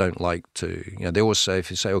 People don't like to, they always say,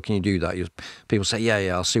 if you say, oh, can you do that? People say,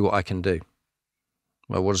 yeah, I'll see what I can do.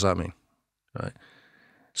 Well, what does that mean, right?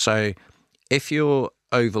 So if you're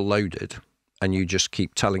overloaded and you just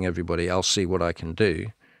keep telling everybody, I'll see what I can do,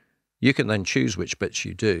 you can then choose which bits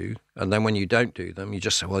you do. And then when you don't do them, you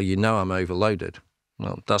just say, well, I'm overloaded.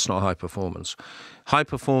 Well, that's not high performance. High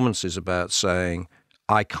performance is about saying,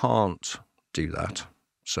 I can't do that.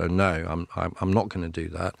 So no, I'm not going to do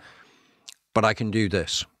that, but I can do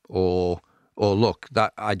this. Or look,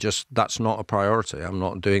 that's not a priority. I'm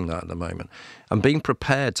not doing that at the moment. And being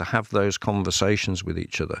prepared to have those conversations with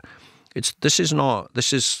each other. It's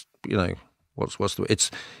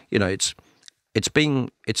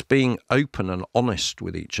being open and honest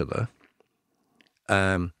with each other,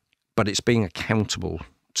 but it's being accountable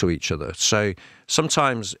to each other. So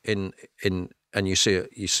sometimes and you see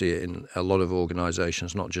it in a lot of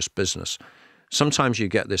organizations, not just business. Sometimes you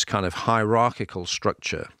get this kind of hierarchical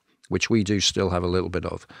structure, which we do still have a little bit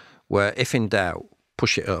of, where if in doubt,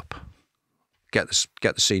 push it up, get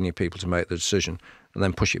the senior people to make the decision, and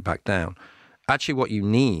then push it back down. Actually, what you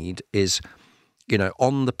need is,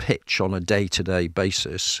 on the pitch on a day-to-day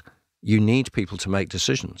basis, you need people to make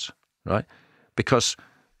decisions, right? Because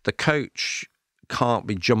the coach can't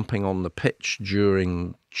be jumping on the pitch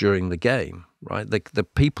during the game, right? The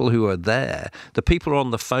people who are there, the people who are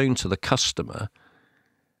on the phone to the customer,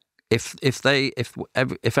 if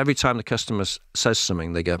every time the customer says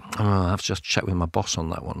something, they go, oh, I've just checked with my boss on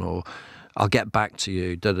that one, or I'll get back to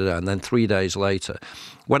you, and then 3 days later.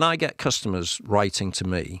 When I get customers writing to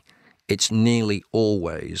me, it's nearly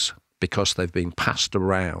always because they've been passed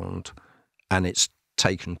around and it's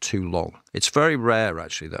taken too long. It's very rare,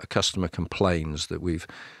 actually, that a customer complains that we've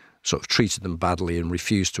sort of treated them badly and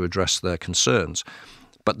refused to address their concerns.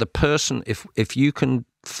 But the person, if you can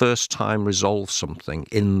first time resolve something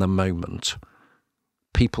in the moment,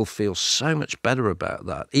 people feel so much better about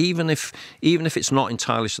that. Even if it's not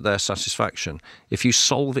entirely to their satisfaction, if you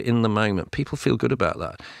solve it in the moment, people feel good about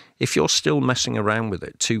that. If you're still messing around with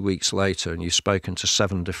it 2 weeks later and you've spoken to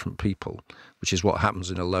 7 different people, which is what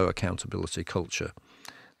happens in a low accountability culture,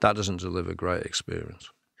 that doesn't deliver great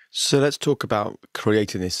experience. So let's talk about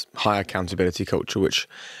creating this high accountability culture, which,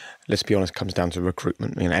 let's be honest, comes down to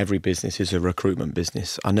recruitment. Every business is a recruitment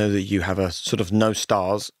business. I know that you have a sort of no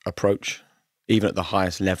stars approach, even at the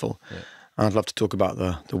highest level. Yeah. And I'd love to talk about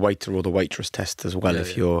the waiter or the waitress test as well,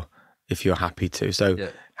 if you're happy to. So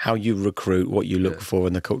how you recruit, what you look for,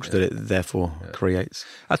 and the culture that it therefore creates.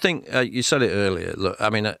 I think you said it earlier. Look,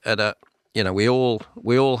 we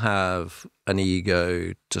all have an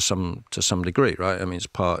ego to some degree, right? It's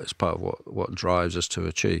part of what drives us to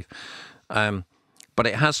achieve. But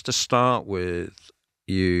it has to start with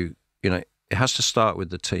you. It has to start with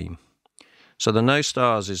the team. So the no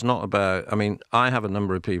stars is not about. I have a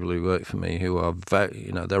number of people who work for me who are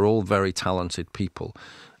very, they're all very talented people,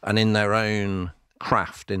 and in their own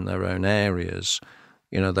craft, in their own areas,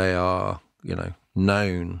 they are,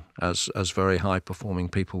 known as very high performing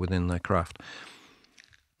people within their craft.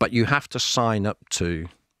 But you have to sign up to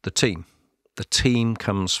the team. The team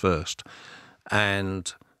comes first,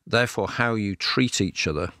 and therefore how you treat each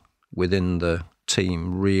other within the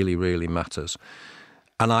team really, really matters.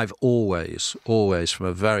 And I've always from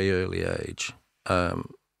a very early age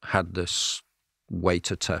had this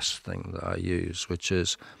waiter test thing that I use, which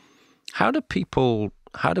is how do people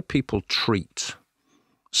treat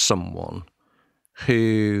someone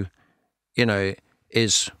who,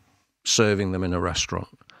 is serving them in a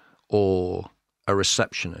restaurant or a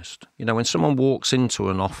receptionist? When someone walks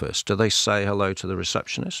into an office, do they say hello to the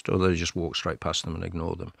receptionist, or do they just walk straight past them and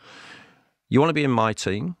ignore them? You want to be in my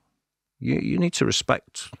team? You need to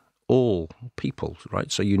respect all people,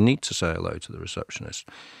 right? So you need to say hello to the receptionist.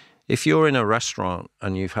 If you're in a restaurant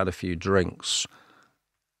and you've had a few drinks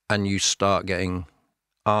and you start getting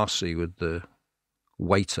arsey with the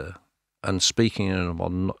waiter and speaking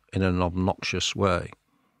in an obnoxious way,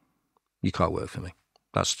 you can't work for me.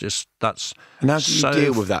 And how do you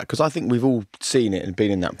deal with that? Because I think we've all seen it and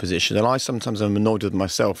been in that position. And I sometimes am annoyed with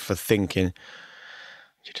myself for thinking,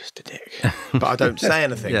 you're just a dick. But I don't say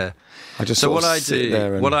anything. Yeah. I just so sort what of I sit do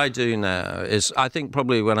there and... what I do now is, I think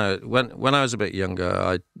probably when I was a bit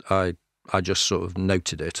younger, I just sort of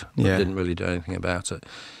noted it. I didn't really do anything about it.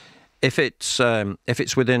 If it's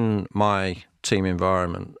within my team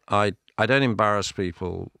environment, I don't embarrass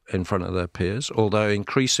people in front of their peers, although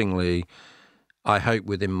increasingly I hope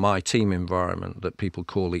within my team environment that people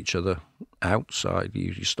call each other out. So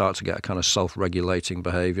you start to get a kind of self-regulating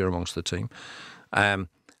behaviour amongst the team.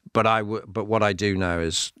 But what I do now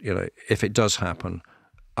is, if it does happen,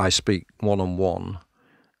 I speak one-on-one,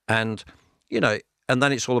 and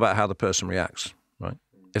then it's all about how the person reacts, right?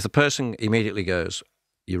 If the person immediately goes,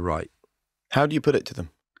 "You're right," how do you put it to them?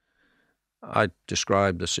 I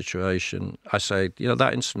describe the situation. I say,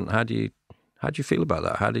 that incident. How do you feel about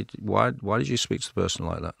that? Why did you speak to the person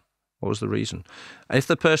like that? What was the reason? And if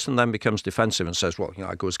the person then becomes defensive and says, "Well,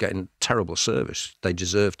 I was getting terrible service. They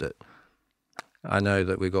deserved it," I know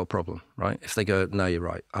that we've got a problem, right? If they go, "No, you're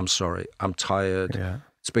right. I'm sorry. I'm tired. Yeah.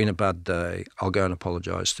 It's been a bad day. I'll go and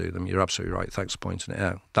apologise to them. You're absolutely right. Thanks for pointing it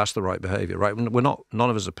out." That's the right behaviour, right? None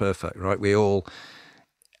of us are perfect, right? We all,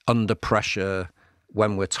 under pressure,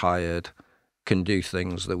 when we're tired, can do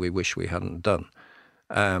things that we wish we hadn't done.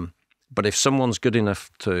 But if someone's good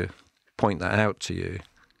enough to point that out to you,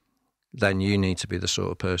 then you need to be the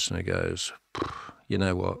sort of person who goes, "You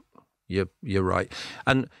know what? You're right."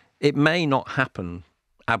 And it may not happen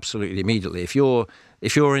absolutely immediately. If you're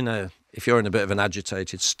in a bit of an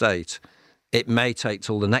agitated state, it may take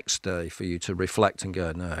till the next day for you to reflect and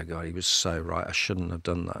go, "No, God, he was so right. I shouldn't have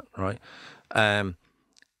done that." Right?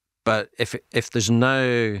 But if there's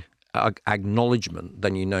no acknowledgement,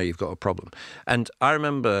 then you know you've got a problem. And I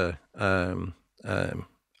remember,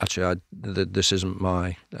 actually, this isn't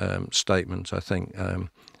my statement. I think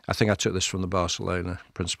I took this from the Barcelona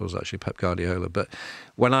principles, actually, Pep Guardiola. But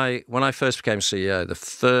when I first became CEO, the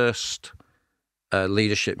first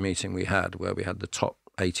leadership meeting we had, where we had the top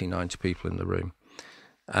 80, 90 people in the room,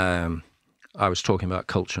 I was talking about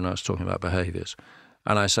culture and I was talking about behaviours.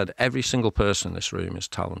 And I said, every single person in this room is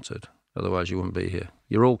talented. Otherwise, you wouldn't be here.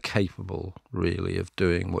 You're all capable, really, of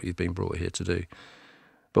doing what you've been brought here to do.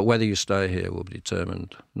 But whether you stay here will be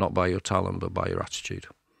determined not by your talent, but by your attitude.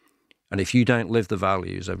 And if you don't live the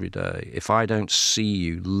values every day, if I don't see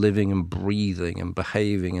you living and breathing and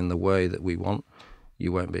behaving in the way that we want,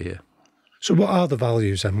 you won't be here. So what are the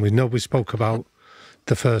values then? We know we spoke about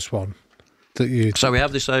the first one. So we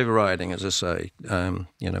have this overriding, as I say,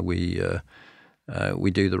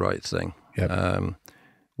 we do the right thing. Yep.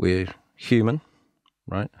 We're human,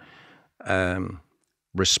 right?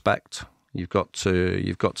 Respect. You've got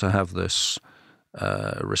to have this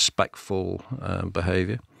respectful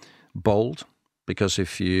behaviour. Bold, because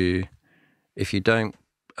if you don't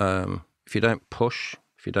push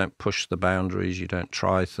the boundaries, you don't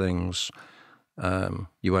try things,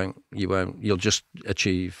 you'll just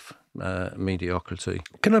achieve mediocrity.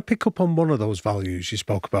 Can I pick up on one of those values you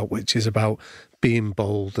spoke about, which is about being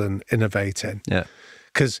bold and innovating? Yeah.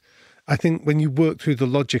 Because I think when you work through the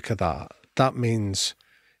logic of that means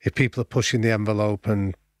if people are pushing the envelope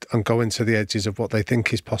and going to the edges of what they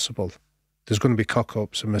think is possible, there's going to be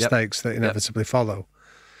cock-ups and mistakes that inevitably follow.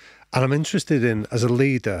 And I'm interested in, as a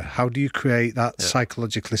leader, how do you create that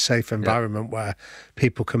psychologically safe environment where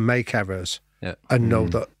people can make errors and know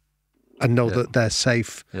that they're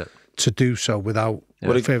safe to do so without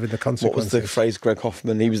fearing the consequences? What was the phrase Greg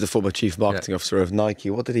Hoffman, he was the former chief marketing officer of Nike,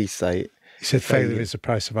 what did he say? He said failure is the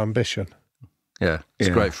price of ambition. Yeah, it's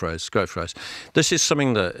a great phrase. Great phrase. This is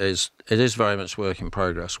something that is very much work in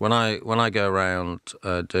progress. When I go around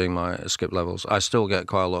doing my skip levels, I still get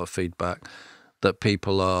quite a lot of feedback that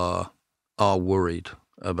people are worried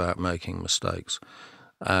about making mistakes.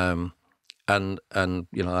 And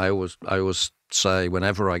I always say,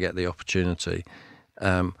 whenever I get the opportunity,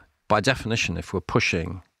 by definition, if we're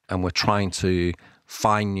pushing and we're trying to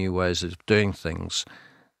find new ways of doing things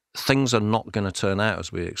are not going to turn out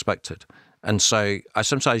as we expected. And so I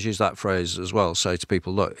sometimes use that phrase as well, say to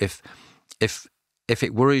people, look, if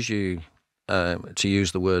it worries you to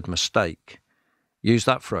use the word mistake, use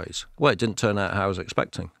that phrase. Well, it didn't turn out how I was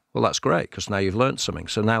expecting. Well, that's great, because now you've learned something.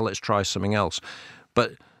 So now let's try something else.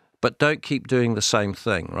 But don't keep doing the same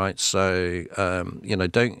thing, right? So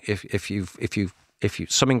don't if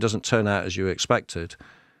something doesn't turn out as you expected,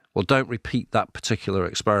 well, don't repeat that particular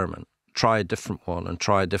experiment. Try a different one and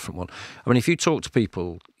try a different one. I mean, if you talk to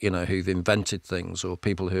people, who've invented things, or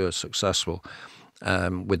people who are successful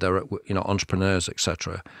with their, entrepreneurs,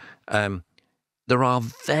 etc., there are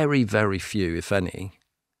very, very few, if any,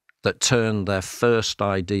 that turn their first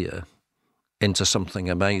idea into something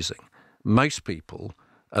amazing. Most people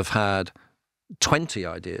have had 20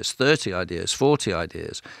 ideas, 30 ideas, 40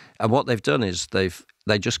 ideas, and what they've done is they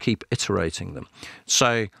just keep iterating them.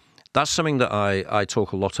 So that's something that I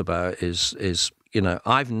talk a lot about is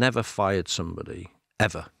I've never fired somebody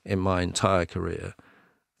ever in my entire career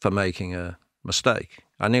for making a mistake.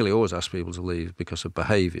 I nearly always ask people to leave because of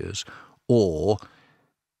behaviours, or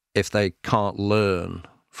if they can't learn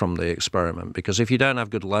from the experiment. Because if you don't have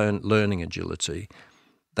good learning agility,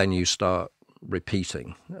 then you start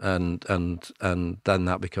repeating, and then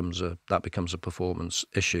that becomes a performance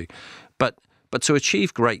issue. But to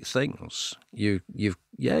achieve great things, you've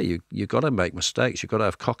got to make mistakes. You've got to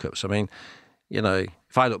have cock-ups. I mean,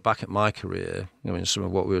 if I look back at my career, some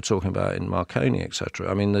of what we were talking about in Marconi, etc.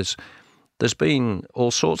 I mean, there's been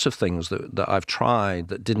all sorts of things that I've tried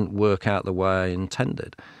that didn't work out the way I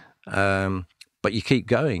intended. But you keep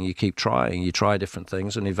going, you keep trying, you try different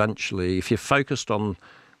things, and eventually, if you're focused on,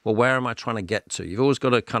 well, where am I trying to get to? You've always got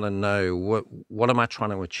to kind of know what am I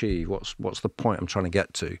trying to achieve? What's the point I'm trying to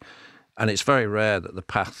get to? And it's very rare that the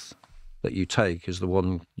path that you take is the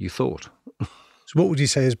one you thought. So what would you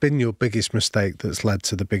say has been your biggest mistake that's led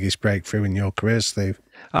to the biggest breakthrough in your career, Steve?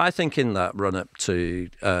 I think in that run-up to,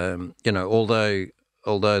 although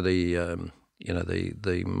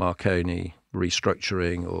the Marconi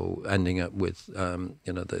restructuring or ending up with,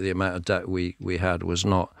 the amount of debt we had was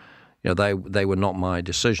not, they were not my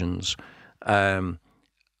decisions. I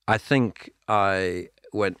think I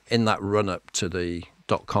went in that run-up to the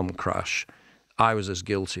 .com crash, I was as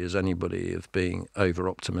guilty as anybody of being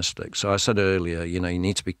over-optimistic. So I said earlier, you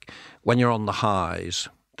need to be, when you're on the highs,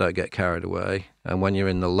 don't get carried away. And when you're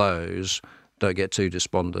in the lows, don't get too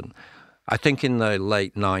despondent. I think in the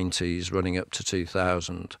late 90s, running up to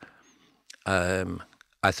 2000,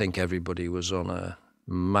 I think everybody was on a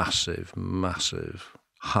massive, massive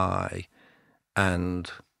high,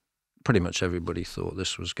 and pretty much everybody thought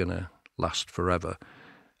this was going to last forever.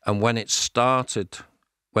 And when it started,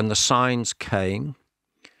 when the signs came,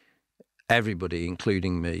 everybody,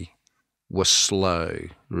 including me, was slow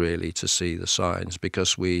really to see the signs,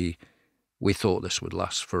 because we thought this would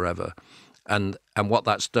last forever. And what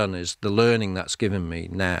that's done is, the learning that's given me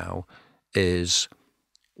now is,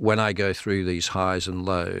 when I go through these highs and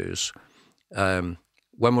lows, when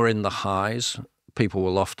we're in the highs, people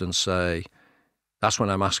will often say, that's when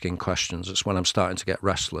I'm asking questions. It's when I'm starting to get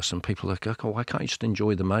restless, and people are like, oh, why can't you just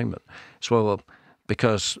enjoy the moment? So, well,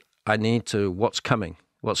 because I need to, what's coming?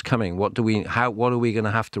 What's coming? What are we going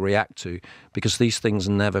to have to react to? Because these things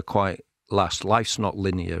never quite last. Life's not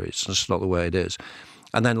linear. It's just not the way it is.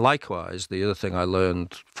 And then likewise, the other thing I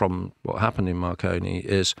learned from what happened in Marconi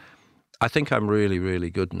is, I think I'm really,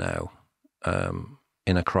 really good now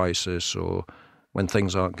in a crisis or when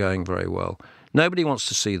things aren't going very well. Nobody wants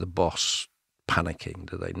to see the boss panicking,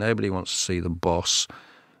 do they? Nobody wants to see the boss,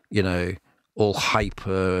 all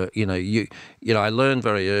hyper. I learned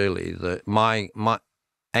very early that my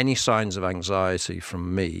any signs of anxiety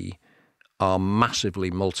from me are massively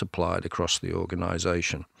multiplied across the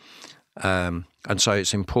organisation, and so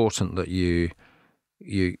it's important that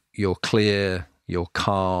you're clear, you're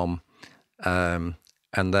calm, and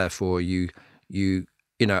therefore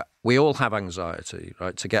we all have anxiety,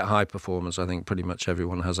 right? To get high performance, I think pretty much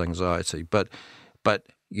everyone has anxiety, but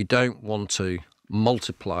you don't want to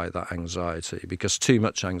multiply that anxiety, because too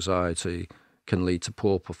much anxiety can lead to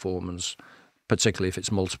poor performance, particularly if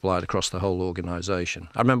it's multiplied across the whole organisation.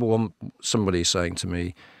 I remember somebody saying to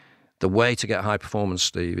me, the way to get high performance,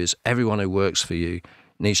 Steve, is everyone who works for you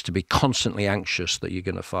needs to be constantly anxious that you're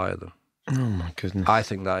going to fire them. Oh, my goodness. I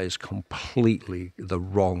think that is completely the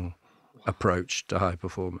wrong approach to high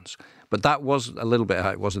performance. But that was a little bit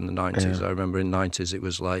how it was in the 90s. Yeah. I remember in the 90s it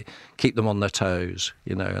was like, keep them on their toes,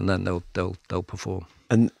 and then they'll perform.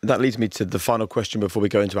 And that leads me to the final question before we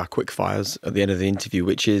go into our quick fires at the end of the interview,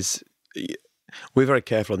 which is, we're very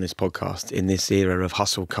careful on this podcast in this era of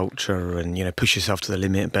hustle culture and, push yourself to the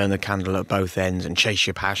limit, burn the candle at both ends and chase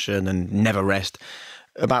your passion and never rest,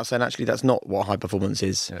 about saying actually that's not what high performance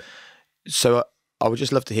is. Yeah. So I would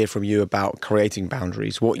just love to hear from you about creating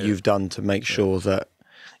boundaries, what you've done to make sure that,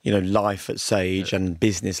 life at Sage and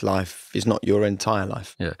business life is not your entire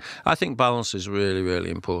life. Yeah, I think balance is really, really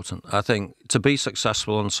important. I think to be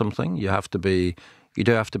successful on something, you do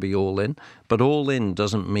have to be all in, but all in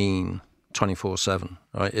doesn't mean 24/7,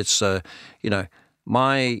 right? It's,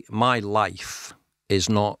 my life is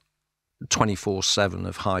not 24/7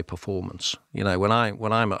 of high performance. When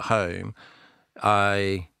I'm at home,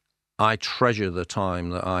 I treasure the time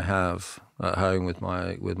that I have at home with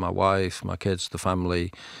my wife, my kids, the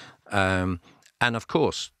family, and of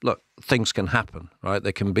course, look, things can happen, right?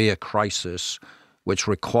 There can be a crisis which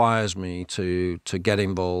requires me to get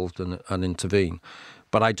involved and intervene,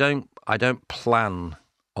 but I don't plan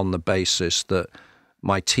on the basis that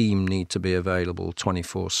my team need to be available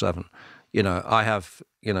 24/7. I have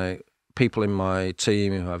people in my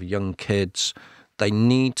team who have young kids. They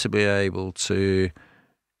need to be able to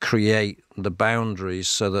create the boundaries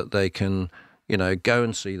so that they can, go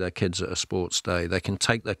and see their kids at a sports day. They can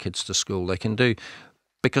take their kids to school. They can do,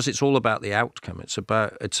 because it's all about the outcome. It's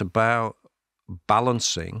about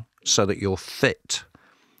balancing so that you're fit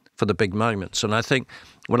for the big moments. And I think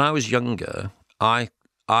when I was younger, I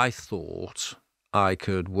thought I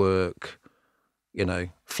could work,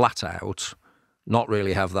 flat out, not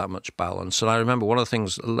really have that much balance. And I remember one of the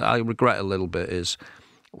things I regret a little bit is,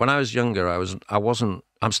 when I was younger,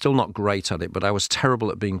 I'm still not great at it, but I was terrible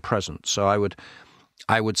at being present. So I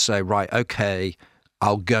would say, right, okay,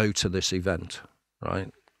 I'll go to this event, right?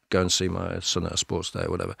 Go and see my son at a sports day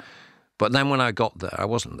or whatever. But then when I got there, I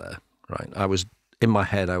wasn't there, right? I was, in my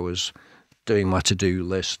head, I was doing my to-do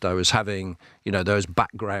list. I was having, those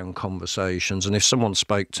background conversations. And if someone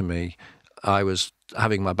spoke to me, I was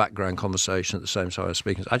having my background conversation at the same time I was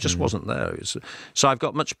speaking. I just wasn't there. So I've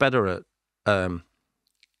got much better at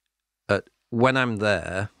when I'm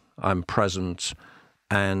there, I'm present,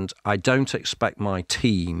 and I don't expect my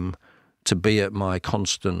team to be at my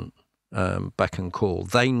constant beck and call.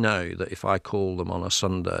 They know that if I call them on a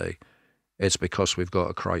Sunday, it's because we've got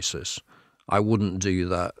a crisis. I wouldn't do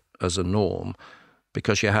that as a norm,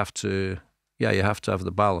 because you have to have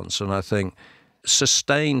the balance. And I think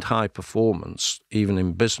sustained high performance, even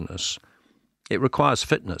in business, it requires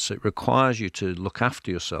fitness. It requires you to look after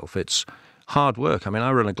yourself. It's hard work. I mean,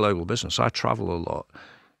 I run a global business. I travel a lot.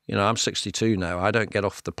 You know, I'm 62 now. I don't get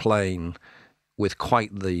off the plane with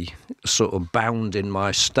quite the sort of bound in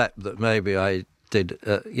my step that maybe I did,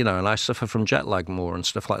 you know, and I suffer from jet lag more and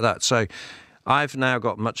stuff like that. So I've now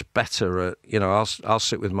got much better at, you know, I'll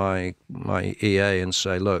sit with my EA and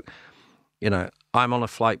say, look, you know, I'm on a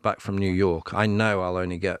flight back from New York. I know I'll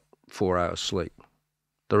only get 4 hours sleep.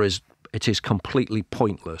 It is completely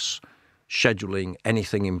pointless scheduling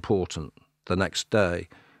anything important the next day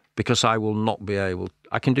because I will not be able,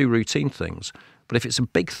 I can do routine things, but if it's a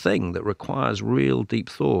big thing that requires real deep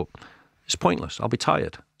thought, it's pointless. I'll be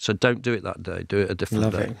tired. So don't do it that day. Do it a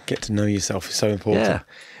different day. Love it. Get to know yourself is so important. Yeah.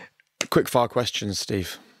 Quick fire questions,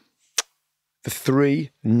 Steve. The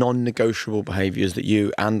 3 non-negotiable behaviours that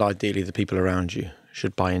you and ideally the people around you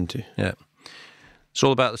should buy into. Yeah. It's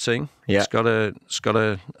all about the team. Yeah. It's got to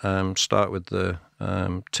start with the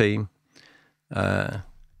team.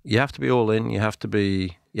 You have to be all in. You have to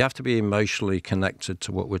be emotionally connected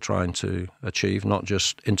to what we're trying to achieve, not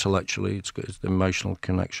just intellectually. It's the emotional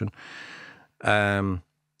connection. And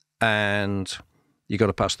you got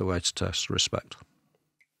to pass the weights test. Respect.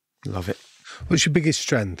 Love it. What's your biggest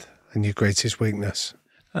strength and your greatest weakness?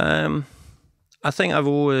 I think I've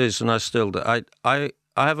always, and I still do, I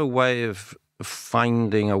have a way of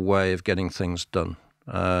finding a way of getting things done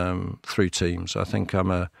through teams. I think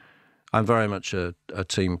I'm very much a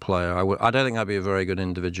team player. I don't think I'd be a very good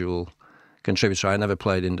individual contributor. I never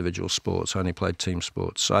played individual sports. I only played team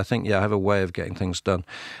sports. So I think, I have a way of getting things done.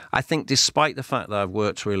 I think despite the fact that I've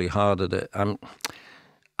worked really hard at it,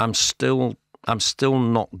 I'm still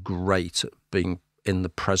not great at being in the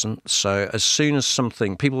present. So as soon as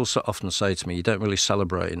something, people so often say to me, you don't really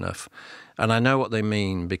celebrate enough. And I know what they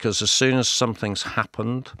mean, because as soon as something's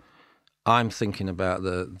happened, I'm thinking about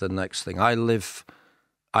the next thing. I live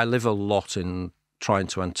a lot in trying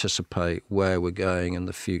to anticipate where we're going in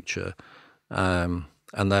the future. And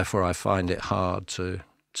therefore I find it hard to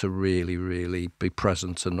really, really be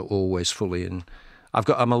present and always fully in.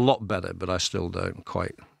 I'm a lot better, but I still don't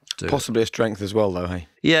quite do Possibly a strength as well, though, hey?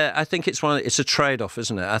 Yeah, I think it's it's a trade-off,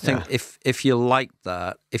 isn't it? I think if you like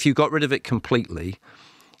that, if you got rid of it completely,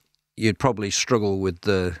 you'd probably struggle with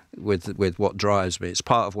what drives me. It's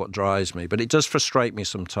part of what drives me, but it does frustrate me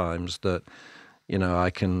sometimes that, you know, I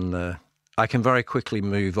can very quickly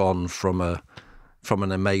move on from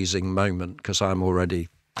an amazing moment because I'm already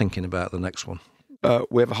thinking about the next one.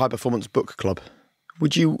 We have a high-performance book club.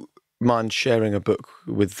 Would you mind sharing a book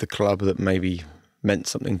with the club that maybe meant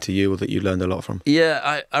something to you or that you learned a lot from?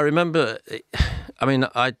 Yeah, I remember. I mean,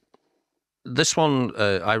 this one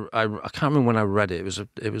I can't remember when I read it.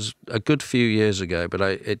 It was a good few years ago, but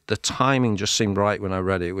the timing just seemed right when I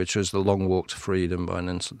read it, which was The Long Walk to Freedom by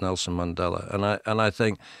Nelson Mandela, and I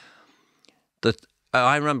think that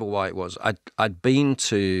I remember why it was. I'd been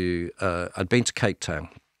to Cape Town,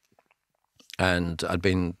 and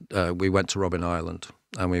we went to Robben Island,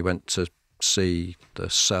 and we went to see the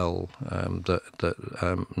cell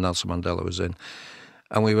that Nelson Mandela was in,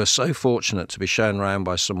 and we were so fortunate to be shown around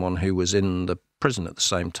by someone who was in the prison at the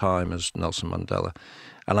same time as Nelson Mandela,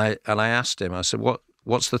 and I asked him, I said,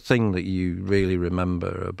 what's the thing that you really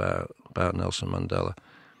remember about Nelson Mandela?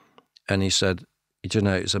 And he said, you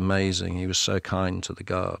know, it's amazing. He was so kind to the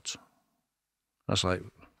guards. I was like,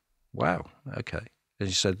 wow, okay. And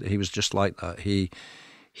he said he was just like that. He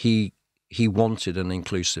wanted an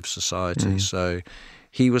inclusive society. So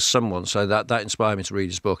he was someone, so that inspired me to read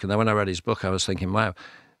his book. And then when I read his book, I was thinking, wow,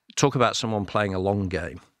 talk about someone playing a long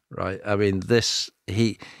game, right? I mean,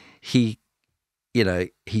 he you know,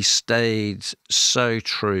 he stayed so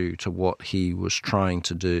true to what he was trying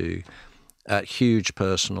to do at huge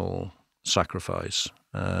personal sacrifice.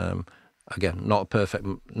 Again, not a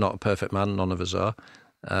perfect man, none of us are.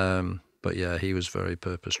 But yeah, he was very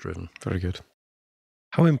purpose-driven. Very good.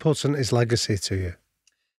 How important is legacy to you?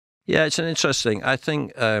 Yeah, it's an interesting. I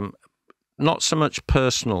think not so much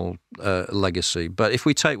personal legacy, but if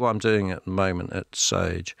we take what I'm doing at the moment at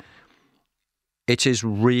Sage, it is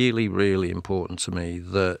really, really important to me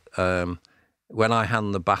that when I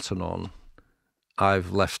hand the baton on,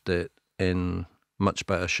 I've left it in much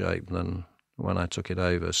better shape than when I took it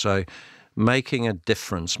over. So making a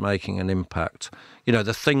difference, making an impact. You know,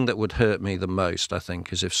 the thing that would hurt me the most, I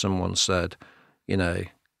think, is if someone said, you know,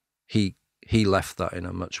 he left that in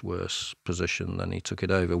a much worse position than he took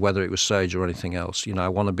it over, whether it was Sage or anything else. You know, I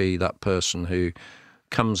want to be that person who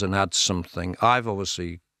comes and adds something. I've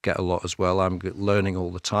obviously get a lot as well. I'm learning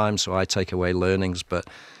all the time, so I take away learnings. But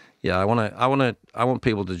yeah, I want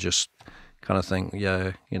people to just kind of think,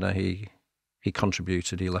 yeah, you know, he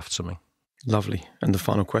contributed, he left something. Lovely. And the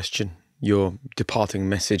final question, your departing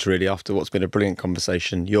message really after what's been a brilliant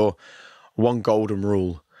conversation, your one golden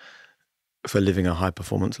rule for living a high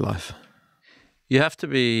performance life. You have to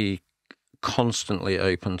be constantly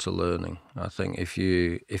open to learning. I think if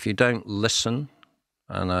you don't listen,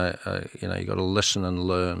 and you got to listen and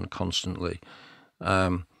learn constantly,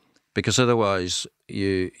 because otherwise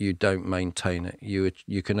you don't maintain it.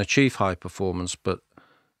 You can achieve high performance, but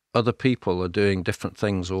other people are doing different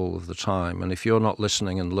things all of the time, and if you're not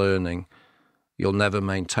listening and learning, you'll never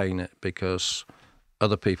maintain it, because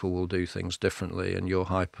other people will do things differently and your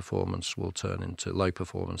high performance will turn into low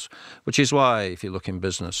performance, which is why if you look in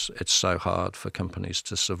business, it's so hard for companies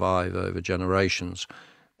to survive over generations,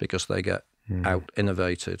 because they get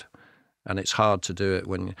out-innovated. And it's hard to do it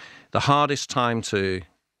when... The hardest time to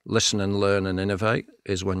listen and learn and innovate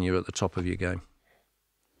is when you're at the top of your game.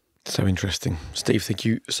 So interesting. Steve, thank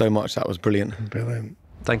you so much. That was brilliant. Brilliant.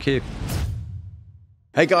 Thank you.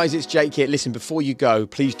 Hey guys, it's Jake here. Listen, before you go,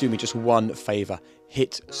 please do me just one favour.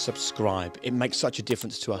 Hit subscribe. It makes such a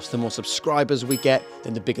difference to us. The more subscribers we get,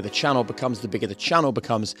 then the bigger the channel becomes. The bigger the channel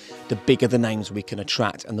becomes, the bigger the names we can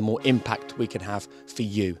attract and the more impact we can have for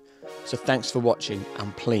you. So thanks for watching,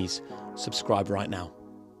 and please subscribe right now.